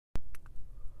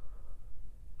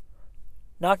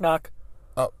Knock, knock.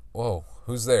 Oh, whoa.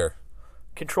 Who's there?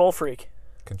 Control freak.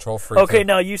 Control freak. Okay, who?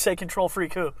 now you say control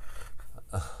freak who?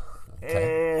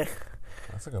 Okay.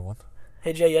 That's a good one.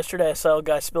 Hey, Jay, yesterday I saw a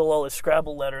guy spill all his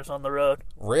Scrabble letters on the road.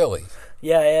 Really?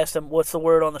 Yeah, I asked him, what's the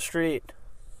word on the street?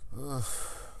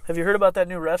 Have you heard about that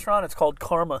new restaurant? It's called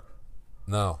Karma.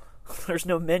 No. There's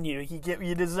no menu. You get what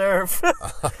you deserve.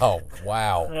 Oh,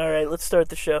 wow. All right, let's start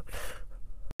the show.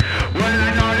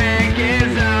 Well, Nordic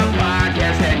is a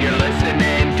podcast and you're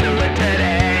listening to it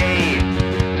today.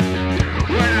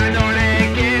 Well,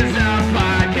 Nordic is a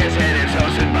podcast and it's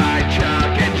hosted by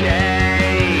Chuck and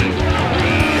Jay.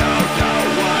 We don't know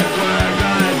what we're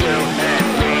gonna do and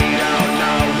we don't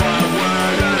know what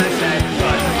we're gonna say,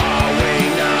 but all we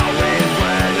know is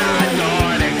we're not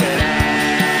Nordic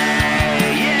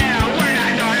today. Yeah, we're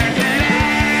not Nordic today.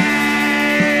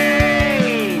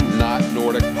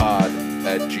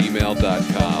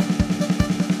 NotNordicPod@gmail.com.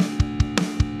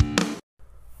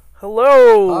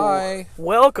 Hello. Hi.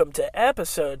 Welcome to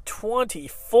episode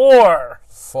 24.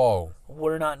 Faux.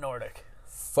 We're not Nordic.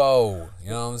 Faux.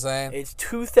 You know what I'm saying? It's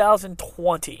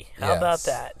 2020. How about Yes.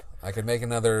 that? I could make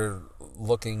another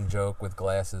looking joke with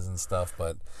glasses and stuff,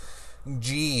 but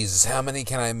geez, how many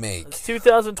can I make? It's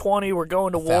 2020. We're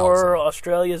going to 1,000. war.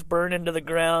 Australia's burning to the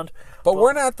ground. But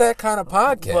we're not that kind of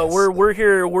podcast. But we're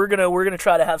here. We're gonna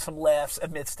try to have some laughs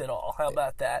amidst it all. How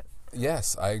about that?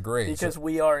 Yes, I agree. Because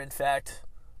we are in fact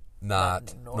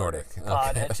not Nordic.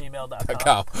 Pod Okay. at gmail.com.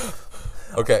 Come.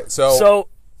 Okay, so So,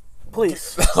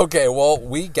 please, okay, well,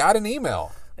 we got an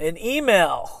email, an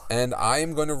email and I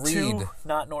am going to read to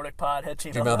notnordicpod at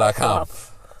gmail.com.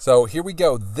 So here we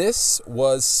go. This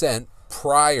was sent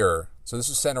prior. So this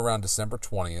was sent around December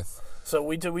 20th. So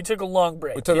we took a long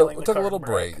break. We took dealing a with little carbon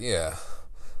break, yeah.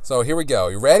 So here we go.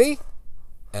 You ready?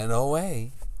 And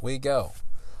away we go.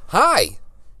 Hi,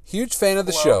 huge fan of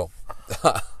the show.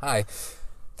 Hi,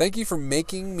 thank you for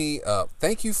making me.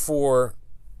 Thank you for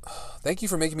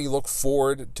making me look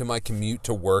forward to my commute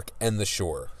to work and the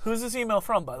shore. Who's this email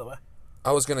from, by the way?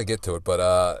 I was gonna get to it,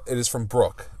 but it is from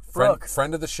Brooke. Brooke.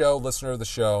 Friend of the show, listener of the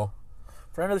show.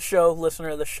 Friend of the show, listener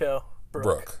of the show,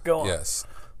 Brooke. Go on. Yes.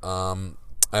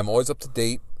 I'm always up to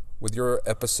date with your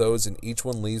episodes, and each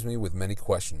one leaves me with many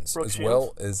questions, Brooke as Shields?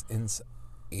 well as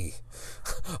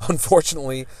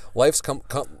Unfortunately, life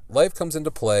comes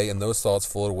into play, and those thoughts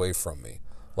float away from me.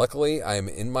 Luckily, I am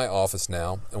in my office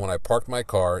now, and when I parked my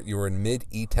car, you were in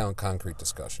mid-E-Town concrete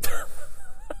discussion.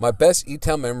 My best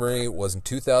E-Town memory was in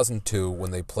 2002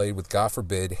 when they played with, God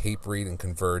forbid, Hatebreed and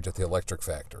Converge at the Electric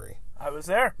Factory. I was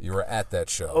there. You were at that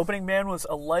show. Opening band was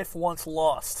A Life Once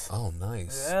Lost. Oh,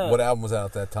 nice. Yeah. What album was out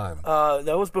at that time?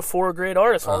 That was before a great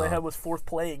artist. All they had was Fourth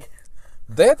Plague.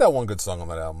 They had that one good song on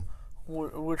that album.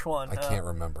 Which one? I can't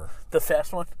remember. The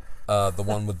fast one? The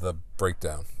one with the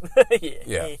breakdown.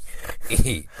 Yeah.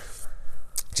 She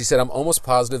said, I'm almost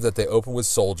positive that they opened with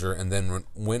Soldier and then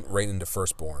went right into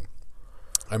Firstborn.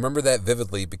 I remember that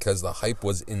vividly because the hype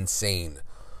was insane.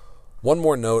 One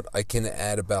more note I can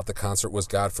add about the concert was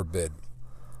God Forbid.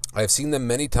 I have seen them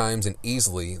many times, and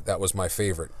easily that was my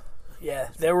favorite. Yeah,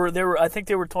 they were. I think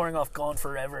they were touring off Gone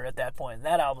Forever at that point.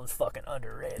 That album's fucking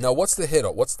underrated. Now, what's the hit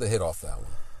off that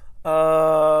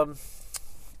one?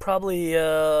 Probably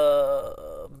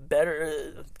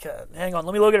better. God, hang on,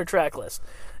 let me look at a track list.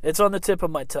 It's on the tip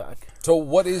of my tongue. So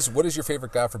what is your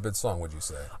favorite God Forbid song, would you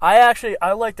say?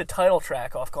 I like the title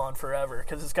track off Gone Forever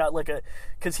because it's got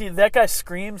that guy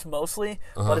screams mostly,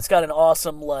 but it's got an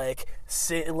awesome like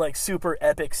super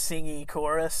epic singy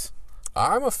chorus.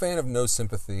 I'm a fan of No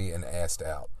Sympathy and Asked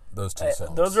Out. Those two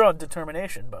songs. Those are on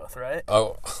Determination, both, right?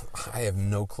 Oh, I have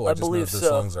no clue. I just know believe those so.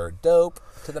 songs are dope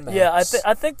to the max. Yeah,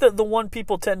 I think that the one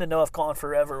people tend to know of Gone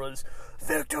Forever was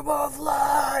Victim of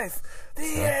Life, the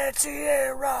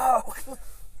anti-hero.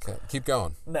 Okay, keep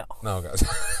going. No, guys.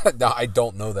 No, I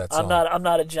don't know that song. I'm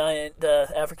not a giant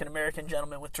African American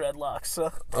gentleman with dreadlocks,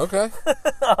 so Okay.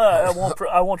 I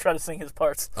won't try to sing his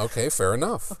parts. Okay, fair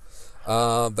enough.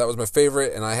 That was my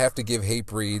favorite, and I have to give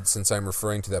Hatebreed, since I'm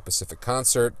referring to that Pacific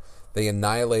concert. They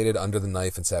annihilated Under the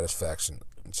Knife and Satisfaction.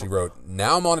 And she wrote,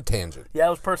 now I'm on a tangent. Yeah, it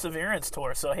was Perseverance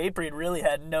tour, so Hatebreed really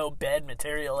had no bad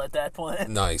material at that point.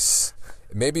 Nice.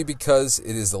 Maybe because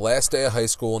it is the last day of high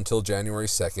school until January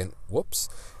 2nd. Whoops.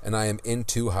 And I am in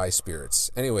too high spirits.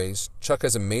 Anyways, Chuck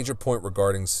has a major point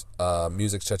regarding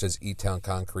music such as E-Town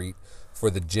Concrete for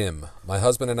the gym. My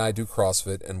husband and I do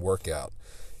CrossFit and work out.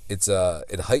 It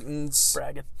heightens.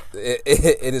 Bragging.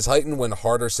 It is heightened when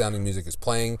harder sounding music is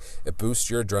playing. It boosts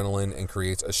your adrenaline and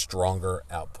creates a stronger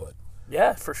output.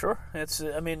 Yeah, for sure. It's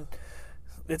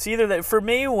either that for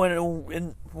me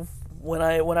when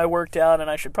I worked out, and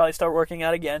I should probably start working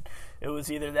out again. It was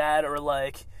either that or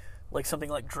like like something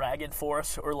like Dragon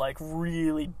Force or like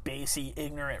really bassy,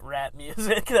 ignorant rap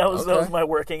music. That was my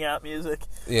working out music.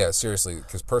 Yeah, seriously,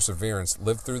 because Perseverance,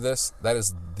 Live Through This, that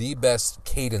is the best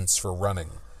cadence for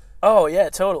running. Oh yeah,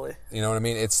 totally. You know what I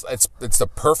mean? It's the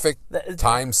perfect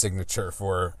time signature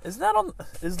for.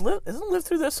 Isn't Live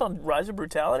Through This on Rise of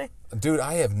Brutality? Dude,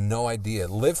 I have no idea.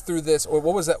 Live Through This, or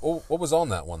what was that? What was on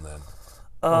that one then?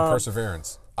 On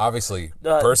Perseverance, obviously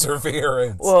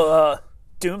Perseverance. Well,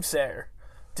 Doomsayer.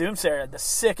 Doomsayer had the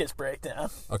sickest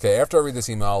breakdown. Okay, after I read this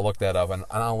email, I'll look that up, and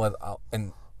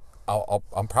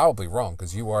I'm probably wrong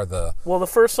because you are the. Well, the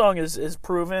first song is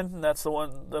Proven, and that's the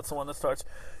one that starts.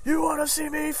 You want to see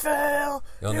me fail?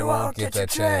 You only won't get that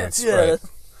chance. Yeah. Right.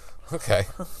 Okay.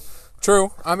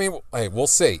 True. I mean, hey, we'll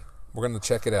see. We're going to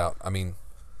check it out. I mean,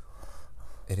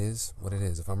 it is what it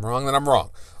is. If I'm wrong, then I'm wrong.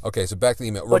 Okay, so back to the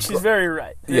email. But she's very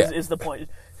right. Is the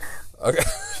point. Okay.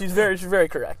 She's very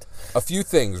correct. A few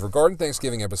things regarding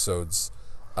Thanksgiving episodes.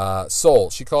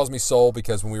 Soul. She calls me Soul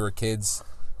because when we were kids,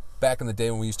 back in the day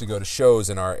when we used to go to shows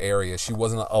in our area, she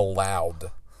wasn't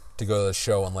allowed to go to the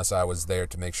show unless I was there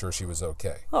to make sure she was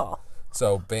okay. Oh.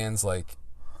 So bands like,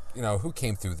 who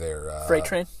came through there? Freight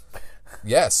Train.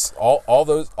 Yes, all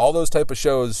those type of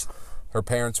shows. Her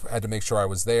parents had to make sure I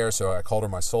was there, so I called her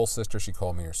my soul sister. She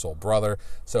called me her soul brother.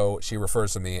 So she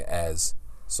refers to me as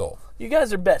Soul. You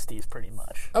guys are besties, pretty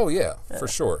much. Oh yeah, for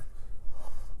sure.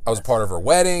 I was a part of her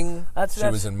wedding. She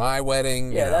was in my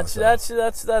wedding. Yeah, that's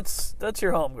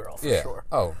your homegirl for sure.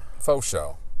 Oh, faux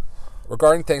show.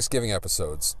 Regarding Thanksgiving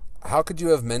episodes, how could you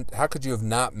have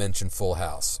not mentioned Full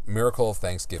House, Miracle of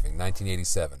Thanksgiving,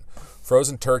 1987,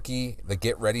 Frozen Turkey, the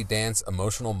Get Ready Dance,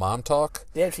 emotional mom talk?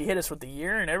 Yeah, she hit us with the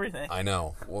year and everything. I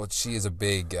know. Well, she is a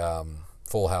big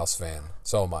Full House fan.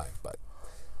 So am I, but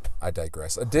I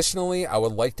digress. Additionally, I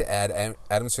would like to add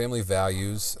Addams Family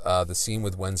Values, the scene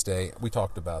with Wednesday. We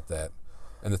talked about that.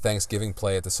 And the Thanksgiving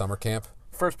play at the summer camp.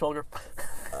 First Pilgrim.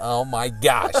 Oh my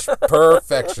gosh.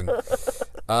 Perfection.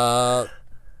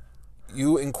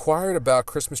 You inquired about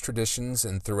Christmas traditions,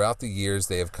 and throughout the years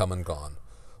they have come and gone.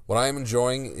 What I am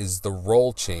enjoying is the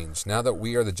role change. Now that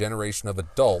we are the generation of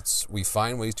adults, we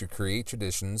find ways to create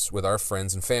traditions with our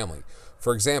friends and family.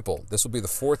 For example, this will be the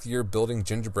 4th year building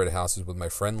gingerbread houses with my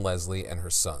friend Leslie and her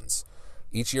sons.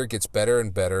 Each year gets better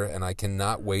and better, and I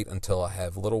cannot wait until I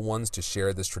have little ones to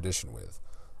share this tradition with.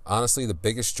 Honestly, the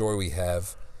biggest joy we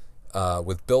have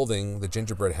with building the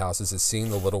gingerbread houses is seeing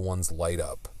the little ones light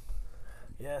up.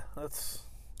 Yeah, that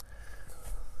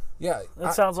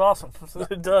that sounds awesome.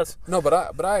 It does. No,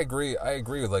 but I agree. I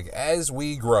agree with, as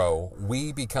we grow,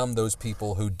 we become those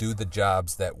people who do the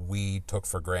jobs that we took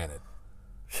for granted.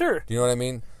 Sure. Do you know what I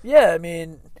mean? Yeah, I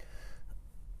mean,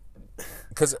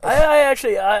 because I've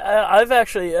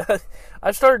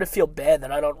started to feel bad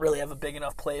that I don't really have a big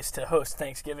enough place to host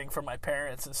Thanksgiving for my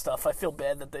parents and stuff. I feel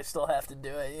bad that they still have to do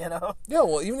it, Yeah,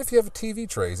 well, even if you have a TV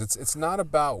trays, it's not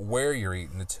about where you're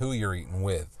eating; it's who you're eating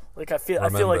with. Like I feel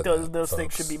like those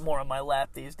things should be more on my lap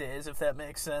these days, if that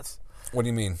makes sense. What do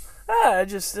you mean? I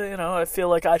just I feel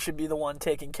like I should be the one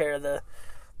taking care of the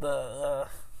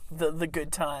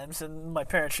good times, and my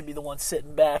parents should be the ones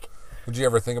sitting back. Would you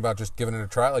ever think about just giving it a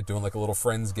try, like doing like a little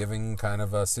Friendsgiving kind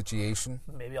of a situation?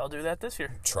 Maybe I'll do that this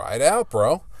year. Try it out,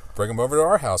 bro. Bring them over to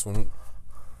our house when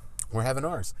we're having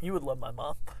ours. You would love my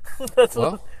mom.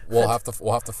 We'll have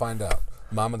to find out.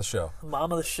 Mom of the show.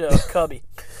 Mom of the show, Cubby.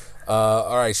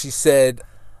 All right. She said,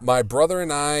 my brother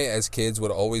and I, as kids,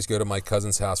 would always go to my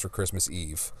cousin's house for Christmas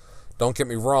Eve. Don't get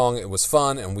me wrong, it was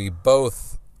fun, and we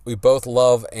both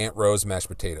love Aunt Rose mashed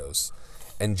potatoes.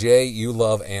 And Jay, you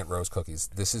love Aunt Rose cookies.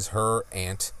 This is her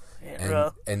aunt,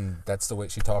 and that's the way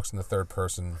she talks in the third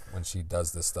person when she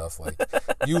does this stuff. Like,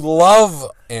 you love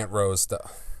Aunt Rose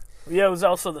stuff. Yeah, it was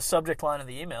also the subject line of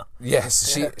the email.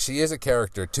 Yes, she is a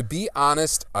character. To be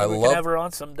honest, we can have her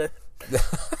on someday.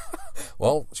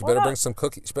 Well, she better bring some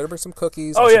cookies. She better bring some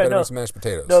cookies. Oh, and she yeah, better bring some mashed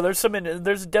potatoes. No, there's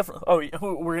definitely.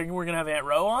 Oh, we're gonna have Aunt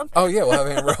Ro on. Oh yeah, we'll have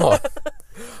Aunt Ro on.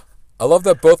 I love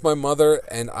that both my mother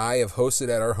and I have hosted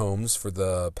at our homes for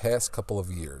the past couple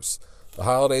of years. The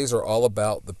holidays are all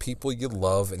about the people you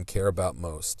love and care about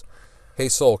most. Hey,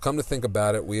 Soul, come to think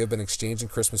about it, we have been exchanging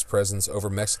Christmas presents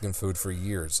over Mexican food for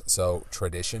years, so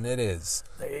tradition it is.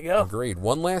 There you go. Agreed.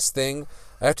 One last thing.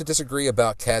 I have to disagree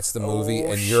about Cats the movie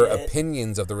and your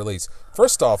opinions of the release.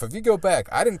 First off, if you go back,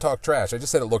 I didn't talk trash. I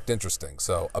just said it looked interesting.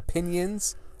 So,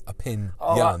 opinions.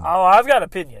 I've got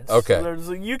opinions. Okay.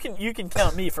 So you can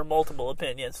count me for multiple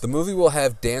opinions. The movie will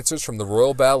have dancers from the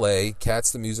Royal Ballet,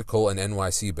 Cats the Musical, and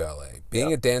NYC Ballet.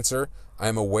 Being a dancer, I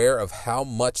am aware of how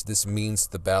much this means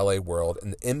to the ballet world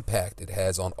and the impact it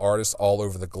has on artists all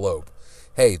over the globe.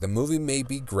 Hey, the movie may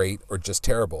be great or just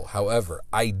terrible. However,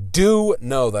 I do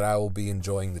know that I will be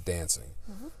enjoying the dancing.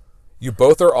 Mm-hmm. You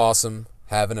both are awesome.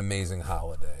 Have an amazing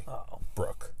holiday.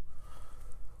 Brooke.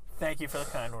 Thank you for the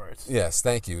kind words. Yes,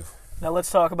 thank you. Now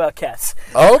let's talk about cats.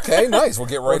 Okay, nice. We'll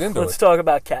get right into it. Let's talk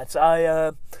about cats.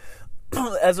 I,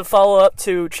 as a follow-up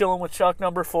to Chillin' with Chuck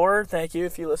number 4, thank you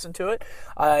if you listen to it,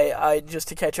 I just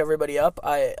to catch everybody up,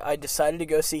 I decided to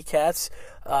go see Cats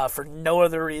for no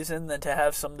other reason than to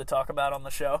have something to talk about on the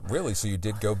show. Really? So you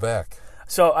did go back?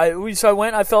 So I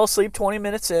went, I fell asleep 20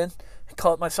 minutes in,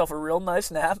 caught myself a real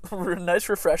nice nap, a nice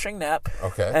refreshing nap.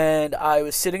 Okay. And I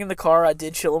was sitting in the car, I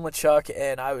did Chillin' with Chuck,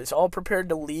 and I was all prepared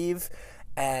to leave,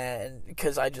 and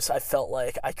because I felt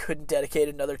like I couldn't dedicate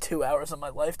another 2 hours of my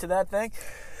life to that thing.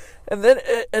 And then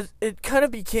it kind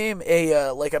of became a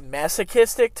like a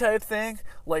masochistic type thing.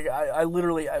 Like I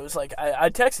literally was like I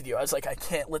texted you. I was like, I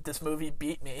can't let this movie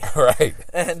beat me. Right.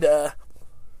 And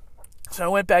so I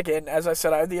went back in. As I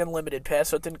said, I had the unlimited pass,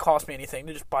 so it didn't cost me anything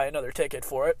to just buy another ticket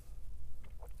for it.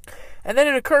 And then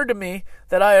it occurred to me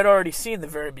that I had already seen the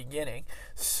very beginning,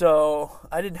 so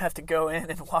I didn't have to go in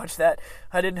and watch that.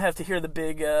 I didn't have to hear the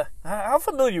big. How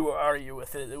familiar are you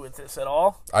with this at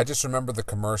all? I just remember the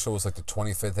commercial was like the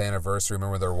 25th anniversary.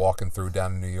 Remember they're walking through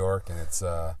down in New York, and it's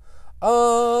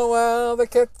oh well, the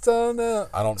cats on the.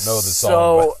 I don't know the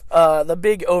song. So the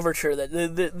big overture that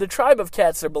the tribe of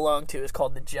cats they belong to is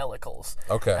called the Jellicles.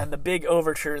 Okay. And the big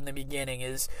overture in the beginning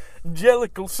is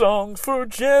Jellicle songs for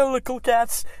Jellicle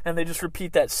cats, and they just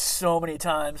repeat that so many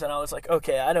times. And I was like,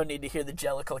 okay, I don't need to hear the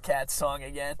Jellicle cats song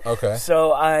again. Okay.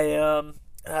 So I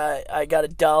got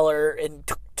 $1 in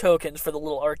tokens for the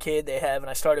little arcade they have,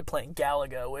 and I started playing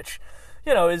Galaga, which,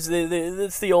 you know, is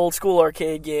it's the old school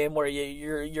arcade game where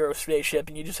you're a spaceship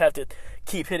and you just have to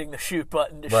keep hitting the shoot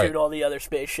button to shoot all the other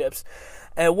spaceships.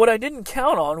 And what I didn't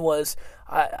count on was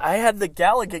I had the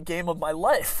Galaga game of my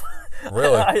life.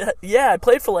 Really? I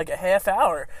played for like a half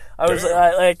hour.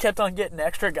 I kept on getting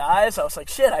extra guys. I was like,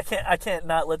 shit, I can't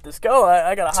not let this go.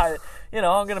 I gotta hide. You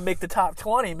know, I'm gonna make the top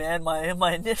 20, man.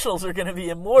 My initials are gonna be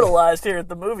immortalized here at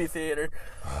the movie theater.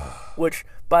 Which,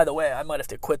 by the way, I might have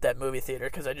to quit that movie theater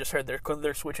because I just heard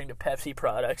they're switching to Pepsi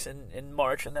products in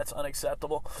March, and that's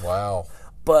unacceptable. Wow.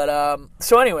 But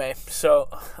so anyway, so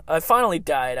I finally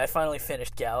died. I finally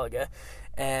finished Galaga,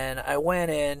 and I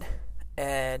went in,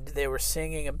 and they were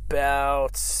singing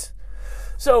about.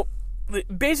 So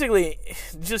basically,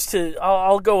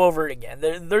 I'll go over it again.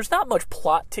 There's not much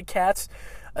plot to Cats.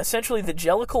 Essentially, the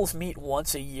Jellicles meet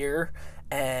once a year,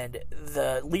 and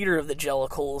the leader of the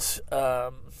Jellicles,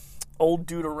 Old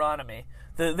Deuteronomy.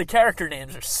 The character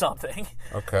names are something.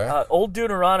 Okay. Old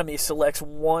Deuteronomy selects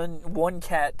one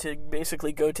cat to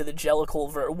basically go to the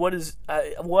Jellicle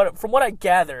from what I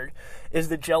gathered is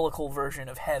the Jellicle version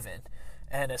of heaven,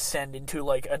 and ascend into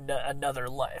like another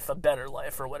life, a better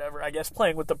life or whatever. I guess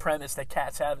playing with the premise that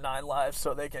cats have 9 lives,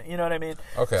 so they can, you know what I mean?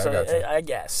 Okay, so I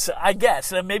got you. I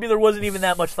guess maybe there wasn't even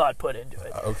that much thought put into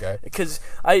it. Okay. Because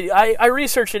I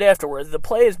researched it afterwards. The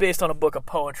play is based on a book of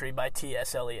poetry by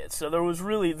T.S. Eliot, so there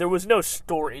was no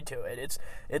story to it.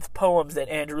 It's poems that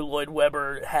Andrew Lloyd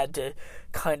Webber had to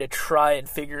kind of try and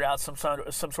figure out some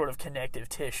sort of connective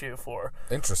tissue for.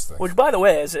 Interesting. Which, by the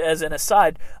way, as an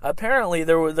aside, apparently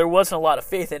there wasn't a lot of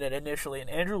faith in it initially, and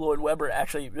Andrew Lloyd Webber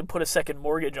actually put a second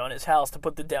mortgage on his house to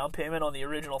put the down payment on the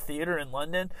original theater in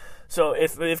London. So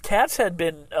if Cats had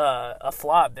been a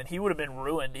flop, then he would have been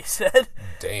ruined, he said.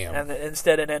 Damn. And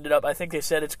instead it ended up, I think they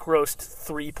said it's grossed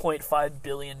 $3.5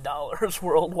 billion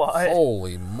worldwide.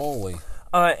 Holy moly.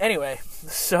 Anyway,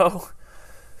 so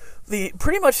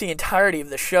pretty much the entirety of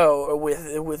the show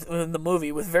with in the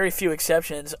movie, with very few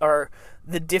exceptions, are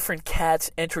the different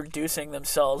cats introducing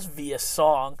themselves via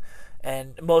song,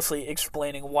 and mostly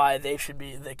explaining why they should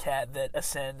be the cat that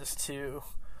ascends to.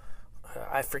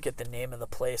 I forget the name of the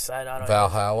place. I don't know.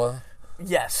 Valhalla.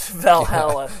 Yes,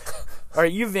 Valhalla. All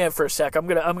right, you vamp for a sec. I'm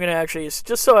gonna actually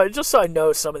just so I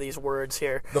know some of these words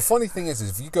here. The funny thing is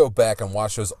if you go back and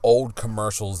watch those old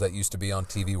commercials that used to be on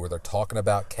TV where they're talking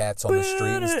about cats on the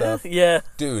street and stuff, yeah,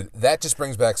 dude, that just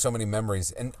brings back so many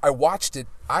memories. And I watched it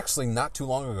actually not too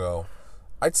long ago.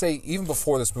 I'd say even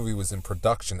before this movie was in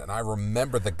production, and I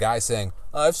remember the guy saying,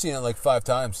 "Oh, I've seen it like 5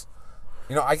 times."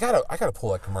 You know, I gotta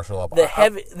pull that commercial up. The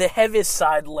heaviest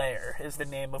side layer is the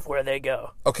name of where they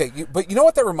go. Okay, but you know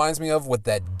what that reminds me of with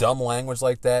that dumb language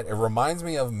like that? It reminds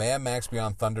me of Mad Max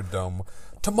Beyond Thunderdome,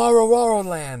 Tomorrow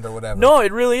Land or whatever. No,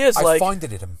 it really is. I find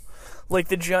it in him. Like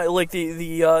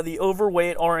the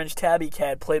overweight orange tabby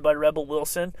cat played by Rebel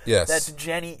Wilson. Yes, that's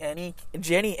Jenny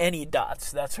Any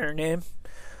Dots. That's her name.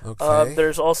 Okay.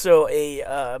 There's also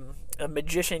a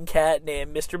magician cat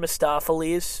named Mr.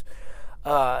 Mistopheles.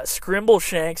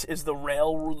 Scrimbleshanks is the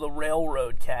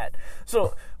railroad cat.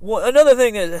 So another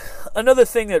thing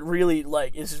that really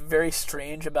like is very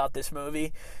strange about this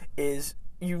movie is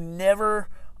you never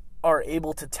are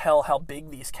able to tell how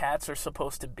big these cats are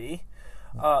supposed to be.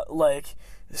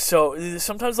 So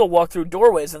sometimes they'll walk through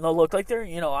doorways and they'll look like they're,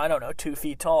 2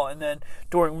 feet tall. And then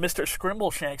during Mr.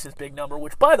 Scrimbleshanks' big number,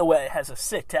 which by the way has a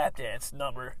sick tap dance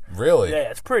number. Really? Yeah,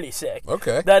 it's pretty sick.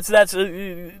 Okay. The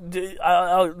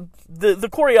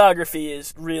choreography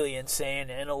is really insane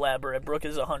and elaborate. Brooke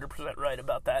is 100% right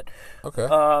about that. Okay.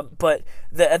 But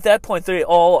at that point, they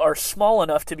all are small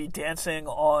enough to be dancing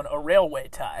on a railway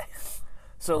tie.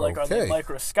 So, like, Are they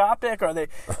microscopic? Are they?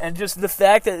 And just the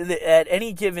fact that at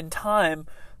any given time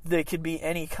they could be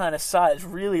any kind of size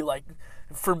really, like,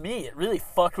 for me, it really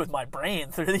fucked with my brain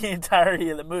through the entirety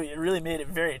of the movie. It really made it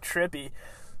very trippy.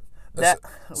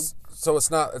 So it's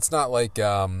not like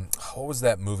what was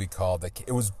that movie called?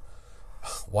 It was.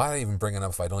 Why did I even bring it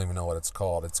up if I don't even know what it's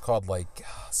called? It's called like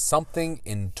something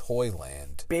in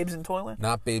Toyland. Babes in Toyland?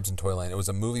 Not Babes in Toyland. It was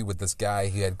a movie with this guy.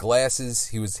 He had glasses.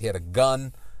 He had a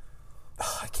gun.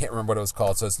 I can't remember what it was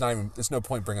called, so there's no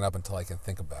point bringing it up until I can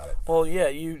think about it. Well, yeah,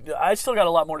 I still got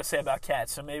a lot more to say about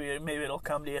cats, so maybe it'll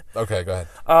come to you. Okay, go ahead.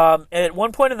 At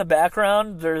one point in the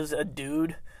background, there's a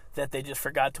dude that they just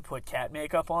forgot to put cat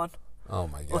makeup on. Oh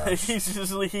my gosh. He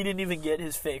didn't even get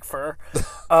his fake fur.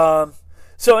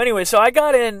 So anyway, I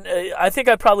got in. I think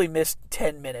I probably missed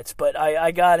 10 minutes, but I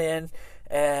got in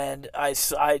and I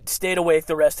stayed awake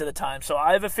the rest of the time. So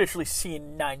I've officially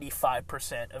seen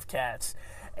 95% of Cats.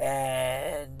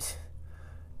 And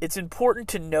it's important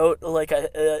to note, like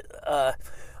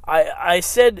I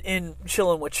said in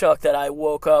Chillin' with Chuck that I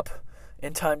woke up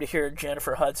in time to hear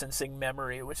Jennifer Hudson sing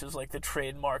Memory, which is like the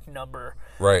trademark number.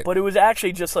 Right. But it was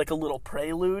actually just like a little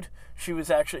prelude. She was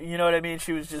actually, you know what I mean?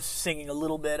 She was just singing a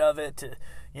little bit of it to,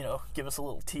 give us a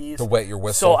little tease. To wet your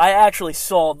whistle. So I actually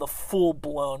saw the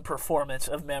full-blown performance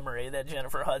of Memory that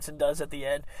Jennifer Hudson does at the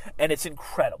end, and it's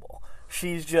incredible.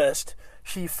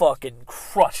 She fucking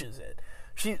crushes it.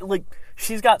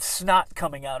 She's got snot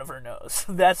coming out of her nose.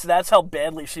 That's how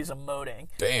badly she's emoting.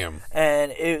 Damn.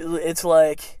 And it's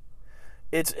like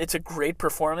it's a great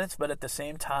performance, but at the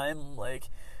same time, like,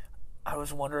 I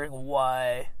was wondering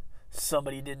why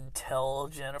somebody didn't tell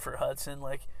Jennifer Hudson,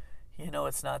 like,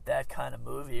 it's not that kind of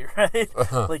movie, right?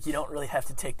 Uh-huh. Like, you don't really have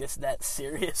to take this that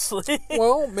seriously.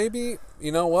 Well, maybe,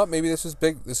 you know what? Maybe this is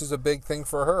big. This is a big thing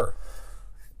for her.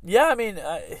 Yeah, I mean...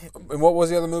 and what was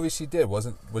the other movie she did? Was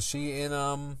she in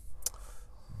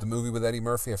the movie with Eddie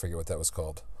Murphy? I forget what that was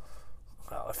called.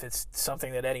 Well, if it's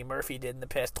something that Eddie Murphy did in the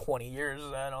past 20 years,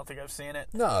 I don't think I've seen it.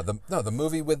 No, the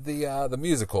movie with the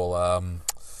musical.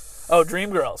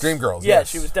 Dreamgirls. Dreamgirls, yeah, yes.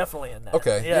 she was definitely in that.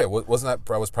 Okay, yeah. Wasn't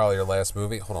that was probably her last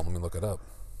movie? Hold on, let me look it up.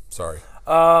 Sorry.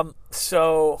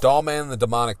 So... Dollman and the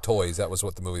Demonic Toys, that was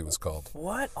what the movie was called.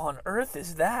 What on earth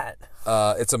is that?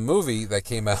 It's a movie that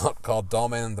came out called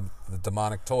Dollman and the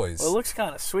Demonic Toys. Well, it looks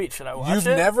kind of sweet. Should I watch it? You've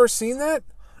never seen that?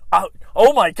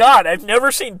 Oh my god, I've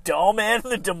never seen Dollman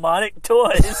and the Demonic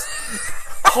Toys.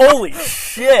 Holy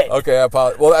shit. Okay, I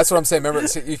apologize. Well, that's what I'm saying. Remember,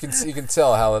 you can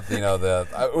tell how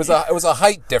it was a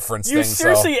height difference thing. You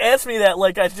seriously asked me that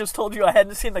like I just told you I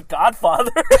hadn't seen The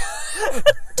Godfather.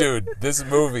 Dude, this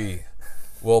movie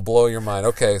will blow your mind.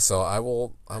 Okay, so I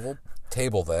will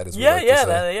table that as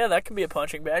that can be a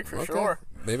punching bag for sure.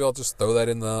 Maybe I'll just throw that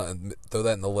in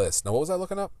the list. Now, what was I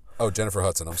looking up? Oh, Jennifer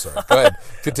Hudson. I'm sorry. Go ahead.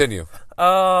 Continue.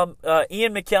 Ian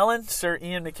McKellen, Sir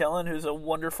Ian McKellen, who's a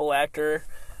wonderful actor.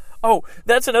 Oh,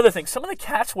 that's another thing. Some of the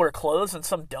cats wear clothes and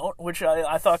some don't, which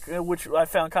I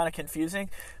found kind of confusing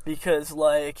because,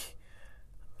 like,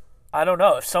 I don't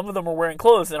know. If some of them are wearing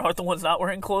clothes, then aren't the ones not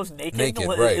wearing clothes naked?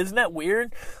 Right. Isn't that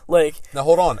weird? Like, now,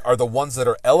 hold on. Are the ones that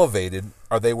are elevated,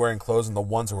 are they wearing clothes, and the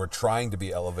ones who are trying to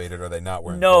be elevated, are they not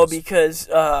wearing clothes? No, because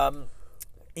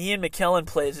Ian McKellen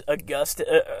plays Gus,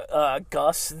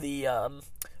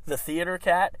 the theater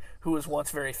cat, who was once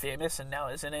very famous and now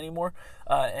isn't anymore.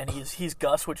 And he's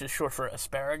Gus, which is short for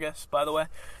asparagus, by the way.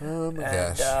 Oh my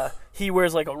gosh. He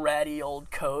wears like a ratty old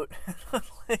coat.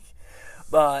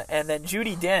 And then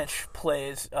Judi Dench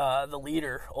plays the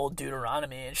leader, Old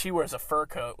Deuteronomy, and she wears a fur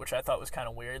coat, which I thought was kind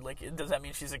of weird. Like, does that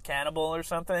mean she's a cannibal or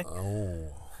something?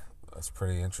 Oh, that's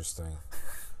pretty interesting.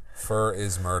 Fur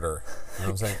is murder. You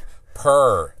know what I'm saying?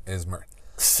 Purr is murder.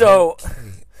 So,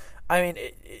 okay. I mean,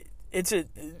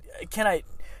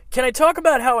 Can I talk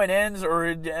about how it ends,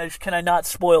 or can I not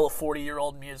spoil a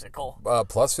 40-year-old musical?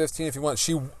 Plus 15 if you want.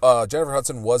 Jennifer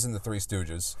Hudson was in the Three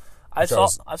Stooges. I saw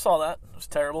that. It was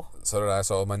terrible. So did I. I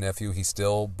saw my nephew. He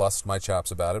still busts my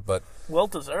chops about it, but Well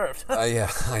deserved.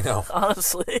 yeah, I know.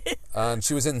 Honestly. And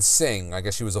she was in Sing. I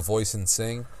guess she was a voice in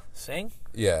Sing. Sing?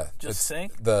 Yeah, Just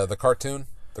Sing? The cartoon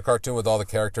with all the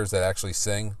characters that actually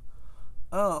sing.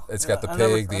 Oh, It's got the I pig,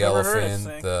 never the heard of elephant,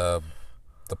 Sing. the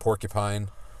porcupine.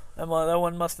 That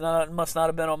one must not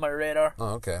have been on my radar.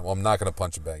 Oh, okay. Well, I'm not going to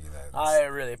punch a bag of that. I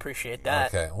really appreciate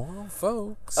that. Okay. Well,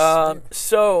 folks.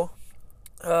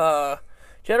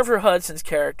 Jennifer Hudson's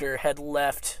character had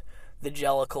left the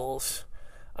Jellicles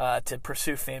to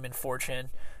pursue fame and fortune,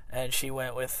 and she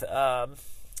went with an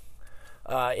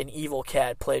evil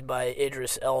cat played by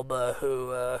Idris Elba,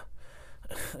 who,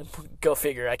 go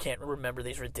figure, I can't remember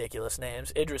these ridiculous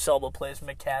names. Idris Elba plays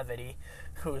McCavity,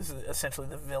 who is essentially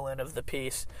the villain of the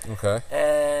piece. Okay.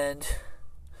 And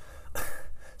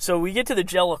so we get to the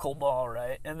Jellicle Ball,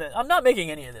 right? And then, I'm not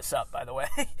making any of this up, by the way.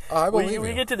 I believe we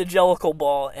you. get to the Jellicle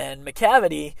Ball, and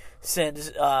McCavity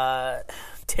sends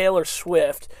Taylor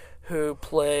Swift, who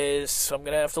plays... So I'm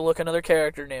going to have to look another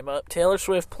character name up. Taylor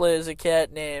Swift plays a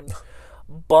cat named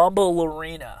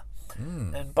Bombalurina.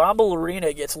 And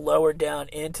Bombalurina gets lowered down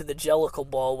into the Jellicle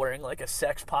Ball wearing like a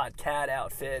sex pot cat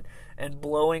outfit and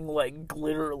blowing like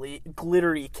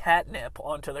glittery catnip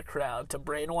onto the crowd to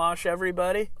brainwash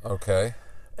everybody. Okay.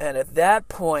 And at that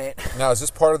point... Now, is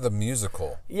this part of the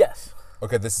musical? Yes.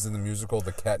 Okay, this is in the musical,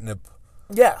 the catnip.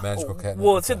 Yeah. Magical catnip.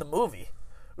 Well, it's in the movie.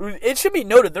 It should be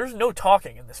noted there's no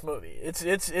talking in this movie.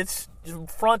 It's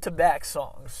front to back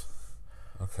songs.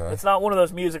 Okay. It's not one of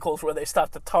those musicals where they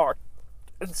stop to talk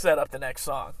and set up the next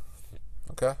song.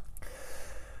 Okay.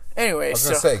 Anyway, I was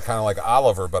going to say, kind of like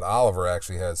Oliver, but Oliver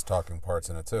actually has talking parts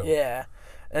in it, too. Yeah.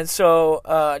 And so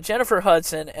Jennifer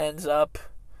Hudson ends up...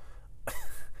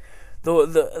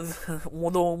 the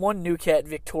one new cat,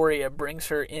 Victoria, brings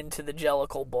her into the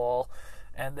Jellicle Ball,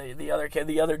 and the other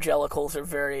Jellicles are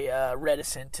very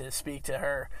reticent to speak to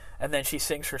her. And then she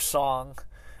sings her song,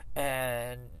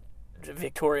 and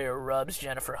Victoria rubs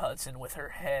Jennifer Hudson with her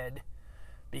head,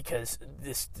 because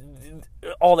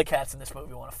all the cats in this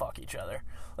movie want to fuck each other.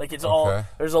 Like, it's all...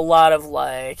 There's a lot of,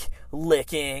 like,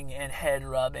 licking and head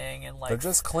rubbing and, like... They're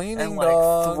just cleaning, and, like,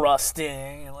 dog.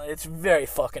 thrusting. And, like, it's very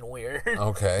fucking weird.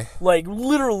 Okay. Like,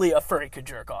 literally a furry could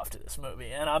jerk off to this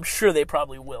movie. And I'm sure they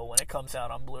probably will when it comes out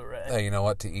on Blu-ray. Hey, you know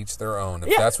what? To each their own.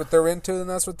 If that's what they're into, then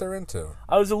that's what they're into.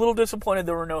 I was a little disappointed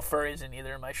there were no furries in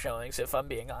either of my showings, if I'm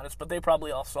being honest. But they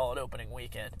probably all saw it opening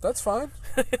weekend. That's fine.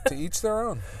 To each their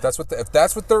own. If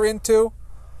that's what they're into,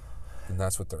 then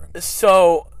that's what they're into.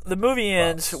 So the movie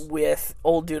ends with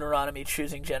Old Deuteronomy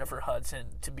choosing Jennifer Hudson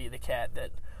to be the cat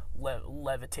that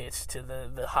levitates to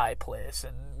the high place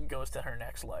and goes to her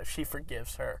next life. She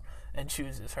forgives her and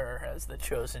chooses her as the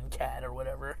chosen cat or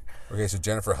whatever. Okay, so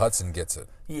Jennifer Hudson gets it.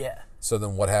 Yeah. So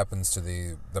then what happens to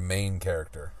the main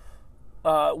character?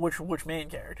 Which main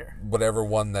character? Whatever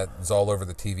one that is all over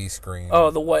the TV screen. Oh,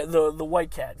 the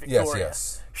white cat, Victoria.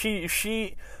 Yes.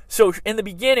 So in the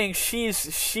beginning,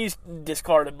 she's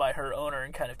discarded by her owner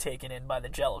and kind of taken in by the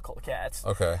Jellicle cats.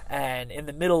 Okay. And in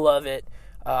the middle of it,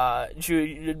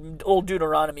 Old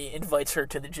Deuteronomy invites her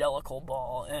to the Jellicle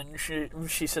Ball, and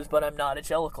she says, "But I'm not a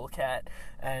Jellicle cat."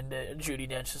 And Judi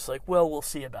Dench is like, "Well, we'll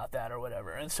see about that," or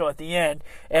whatever. And so at the end,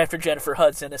 after Jennifer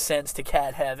Hudson ascends to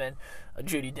cat heaven,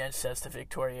 Judi Dench says to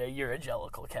Victoria, "You're a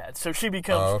Jellicle cat." So she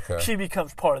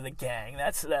becomes part of the gang.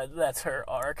 That's her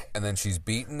arc. And then she's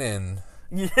beaten in.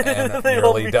 Yeah, and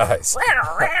nearly dies.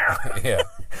 Yeah.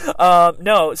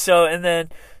 No, so, and then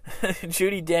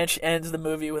Judi Dench ends the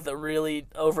movie with a really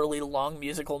overly long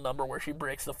musical number where she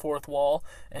breaks the fourth wall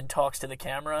and talks to the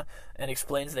camera and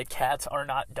explains that cats are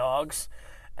not dogs.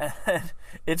 And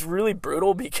it's really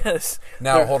brutal because...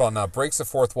 Now, hold on. Now, breaks the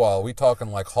fourth wall. Are we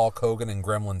talking like Hulk Hogan and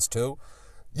Gremlins 2?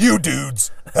 You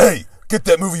dudes! Hey, get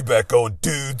that movie back going,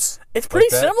 dudes! It's pretty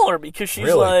similar because she's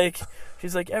Really?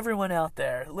 She's like, everyone out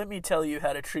there, let me tell you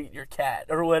how to treat your cat,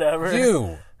 or whatever.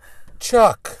 You,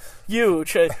 Chuck. You,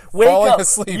 Chuck, wake Falling up.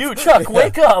 asleep. You, Chuck,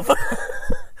 wake up.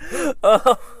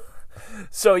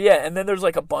 So, yeah, and then there's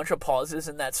like a bunch of pauses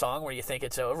in that song where you think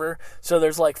it's over. So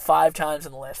there's like 5 times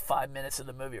in the last 5 minutes of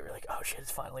the movie where you're like, oh shit,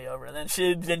 it's finally over. And then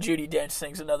Judi Dench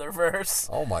sings another verse.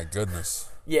 Oh my goodness.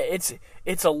 Yeah,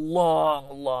 it's a long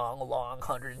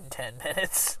 110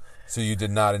 minutes. So you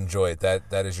did not enjoy it.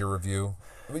 That is your review?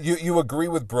 You agree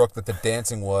with Brooke that the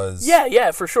dancing was...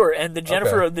 Yeah, for sure. And the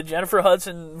Jennifer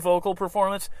Hudson vocal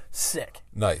performance, sick.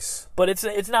 Nice. But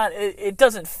it's not. It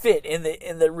doesn't fit in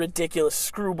the ridiculous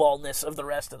screwballness of the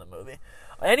rest of the movie.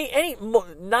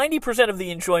 90% of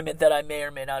the enjoyment that I may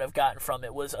or may not have gotten from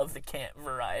it was of the camp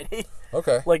variety.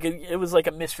 Okay. Like it was like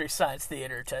a Mystery Science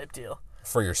Theater type deal.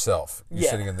 For yourself. You're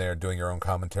sitting in there doing your own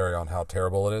commentary on how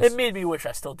terrible it is? It made me wish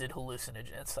I still did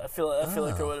hallucinogens. I feel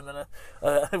like there would have been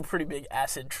a pretty big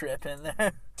acid trip in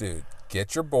there. Dude,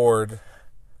 get your board,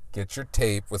 get your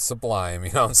tape with Sublime,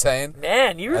 you know what I'm saying?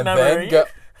 Man, you remember...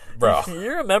 Bro.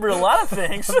 You remember a lot of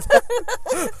things.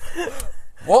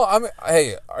 Well,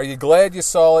 hey, are you glad you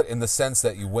saw it in the sense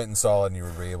that you went and saw it and you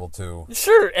were able to?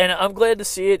 Sure, and I'm glad to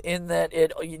see it in that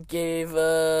it gave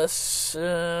us...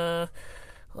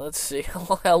 let's see,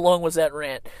 how long was that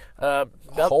rant?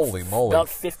 Holy moly. About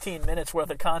 15 minutes worth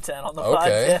of content on the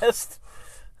podcast.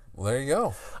 Well, there you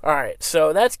go. All right,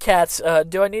 so that's Cats.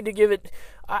 Do I need to give it...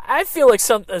 I feel like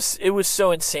it was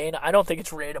so insane. I don't think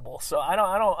it's rateable. So I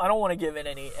don't want to give it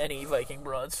any Viking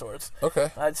broadswords.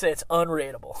 Okay. I'd say it's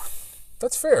unrateable.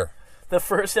 That's fair. The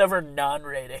first ever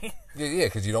non-rating. Yeah,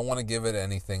 because you don't want to give it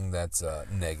anything that's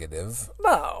negative.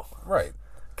 No. Right.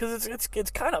 Because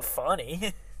it's kind of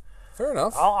funny. Fair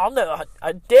enough.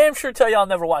 I damn sure tell you I'll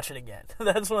never watch it again.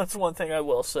 That's one thing I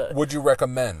will say. Would you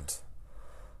recommend?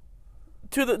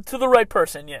 To the right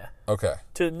person, yeah. Okay.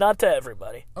 Not to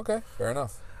everybody. Okay, fair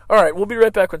enough. All right, we'll be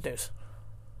right back with news.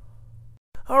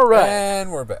 All right.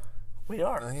 And we're back. We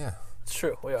are. Yeah. It's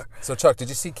true, we are. So, Chuck, did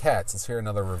you see Cats? Let's hear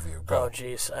another review. Go. Oh,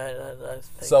 jeez. I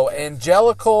think So,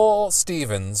 Angelical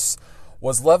Stevens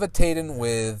was levitating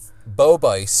with Bo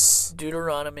Bice.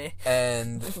 Deuteronomy.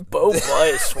 And... Bo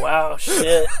Bice. Wow,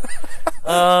 shit.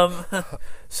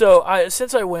 So,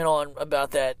 since I went on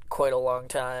about that quite a long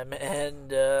time,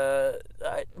 and,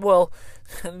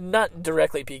 not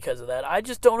directly because of that, I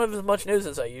just don't have as much news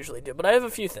as I usually do, but I have a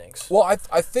few things. Well,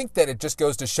 I think that it just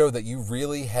goes to show that you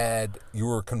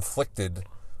were conflicted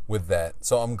with that.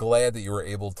 So I'm glad that you were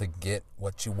able to get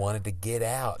what you wanted to get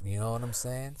out. You know what I'm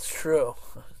saying? It's true.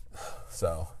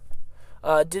 So.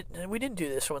 We didn't do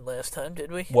this one last time,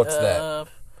 did we? What's that?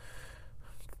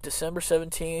 December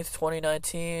 17th,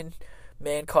 2019.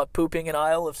 Man caught pooping in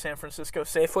aisle of San Francisco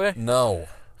Safeway. No.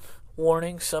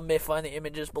 Warning, some may find the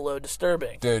images below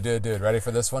disturbing. Dude. Ready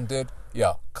for this one, dude?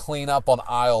 Yo, clean up on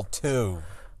aisle 2.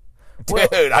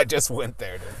 Dude, I just went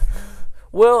there, dude.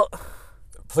 Well...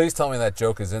 Please tell me that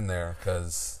joke is in there,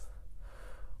 because...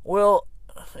 Well,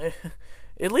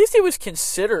 at least he was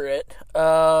considerate.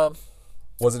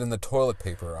 Was it in the toilet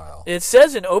paper aisle? It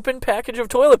says an open package of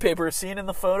toilet paper is seen in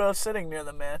the photo sitting near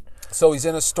the man. So he's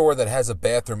in a store that has a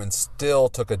bathroom and still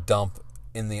took a dump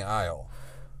in the aisle.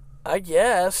 I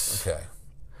guess. Okay.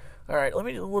 All right,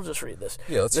 we'll just read this.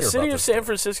 Yeah, let's hear about this. The city of San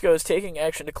Francisco is taking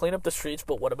action to clean up the streets,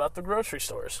 but what about the grocery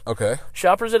stores? Okay.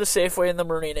 Shoppers at a Safeway in the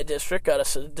Marina District got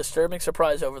a disturbing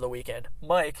surprise over the weekend.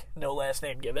 Mike, no last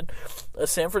name given, a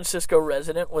San Francisco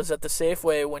resident, was at the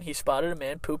Safeway when he spotted a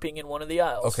man pooping in one of the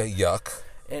aisles. Okay, yuck.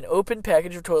 An open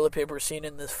package of toilet paper is seen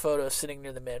in this photo sitting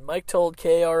near the man. Mike told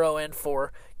KRON4,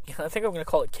 I think I'm going to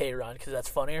call it K-Ron because that's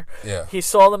funnier. Yeah. He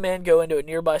saw the man go into a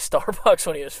nearby Starbucks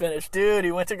when he was finished. Dude,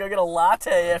 he went to go get a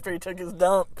latte after he took his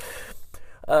dump.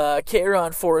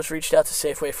 KRON4 has reached out to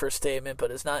Safeway for a statement,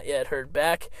 but has not yet heard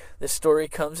back. This story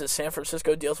comes as San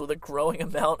Francisco deals with a growing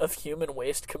amount of human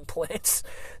waste complaints.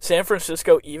 San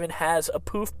Francisco even has a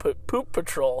poop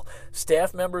patrol,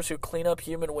 staff members who clean up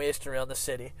human waste around the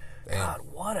city. Damn. God,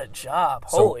 what a job.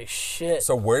 Holy shit.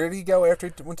 So where did he go after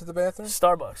he went to the bathroom?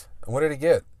 Starbucks. And what did he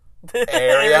get?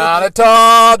 Ariana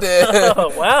Todd.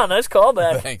 Oh, wow, nice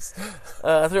callback. Thanks.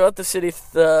 Throughout the city,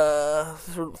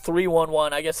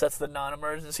 311, I guess that's the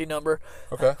non-emergency number.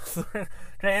 Okay.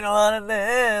 Ain't a lot of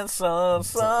this, some.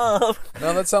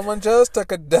 Now that someone just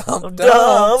took a dump.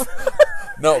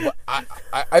 No, but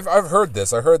I've heard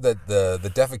this. I heard that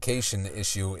the defecation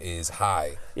issue is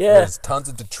high. Yeah. There's tons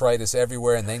of detritus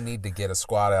everywhere, and they need to get a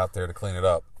squad out there to clean it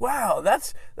up. Wow,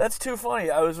 that's too funny.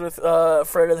 I was with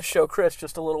friend of the show, Chris,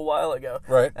 just a little while ago.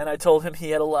 Right. And I told him he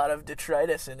had a lot of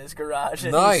detritus in his garage.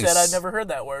 And Nice. He said, I'd never heard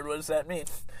that word. What does that mean?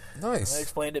 Nice. I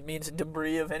explained it means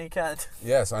debris of any kind.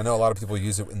 Yes, I know a lot of people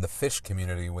use it in the fish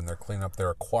community when they're cleaning up their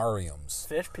aquariums.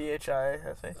 Fish, PHI,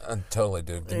 I think. Totally,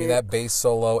 dude. Give me that bass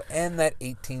solo and that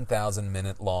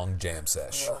 18,000-minute long jam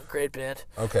sesh. Oh, great band.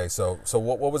 Okay, so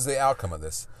what was the outcome of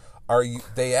this?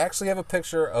 They actually have a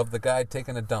picture of the guy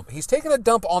taking a dump. He's taking a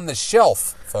dump on the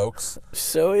shelf, folks.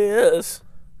 So he is.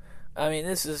 I mean,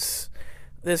 this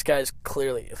guy's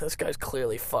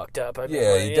clearly fucked up. I mean,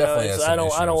 Yeah, he definitely has some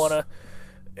issues. I don't want to.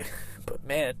 But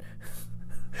man,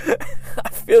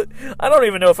 I don't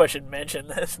even know if I should mention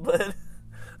this, but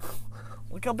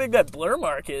look how big that blur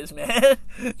mark is, man.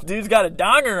 Dude's got a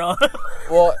donger on him.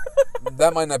 Well,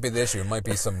 that might not be the issue. It might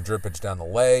be some drippage down the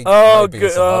leg. Oh, might be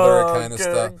good. Some other kind of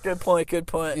stuff. Good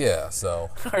point. Yeah. So.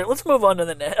 All right, let's move on to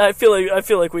the next. I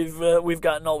feel like we've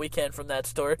gotten all we can from that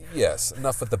story. Yes.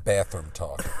 Enough with the bathroom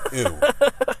talk. Ew.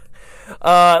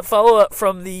 Follow up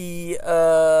from the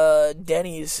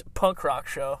Denny's punk rock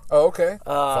show. Oh, okay.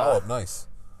 Follow up, nice.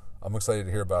 I'm excited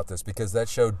to hear about this because that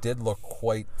show did look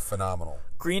quite phenomenal.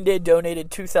 Green Day donated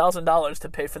 $2,000 to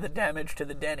pay for the damage to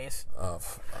the Denny's. Oh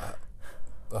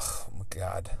my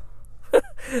God.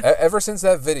 Ever since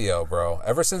that video, bro,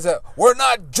 we're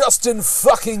not Justin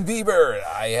fucking Bieber,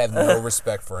 I have no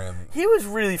respect for him. He was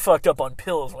really fucked up on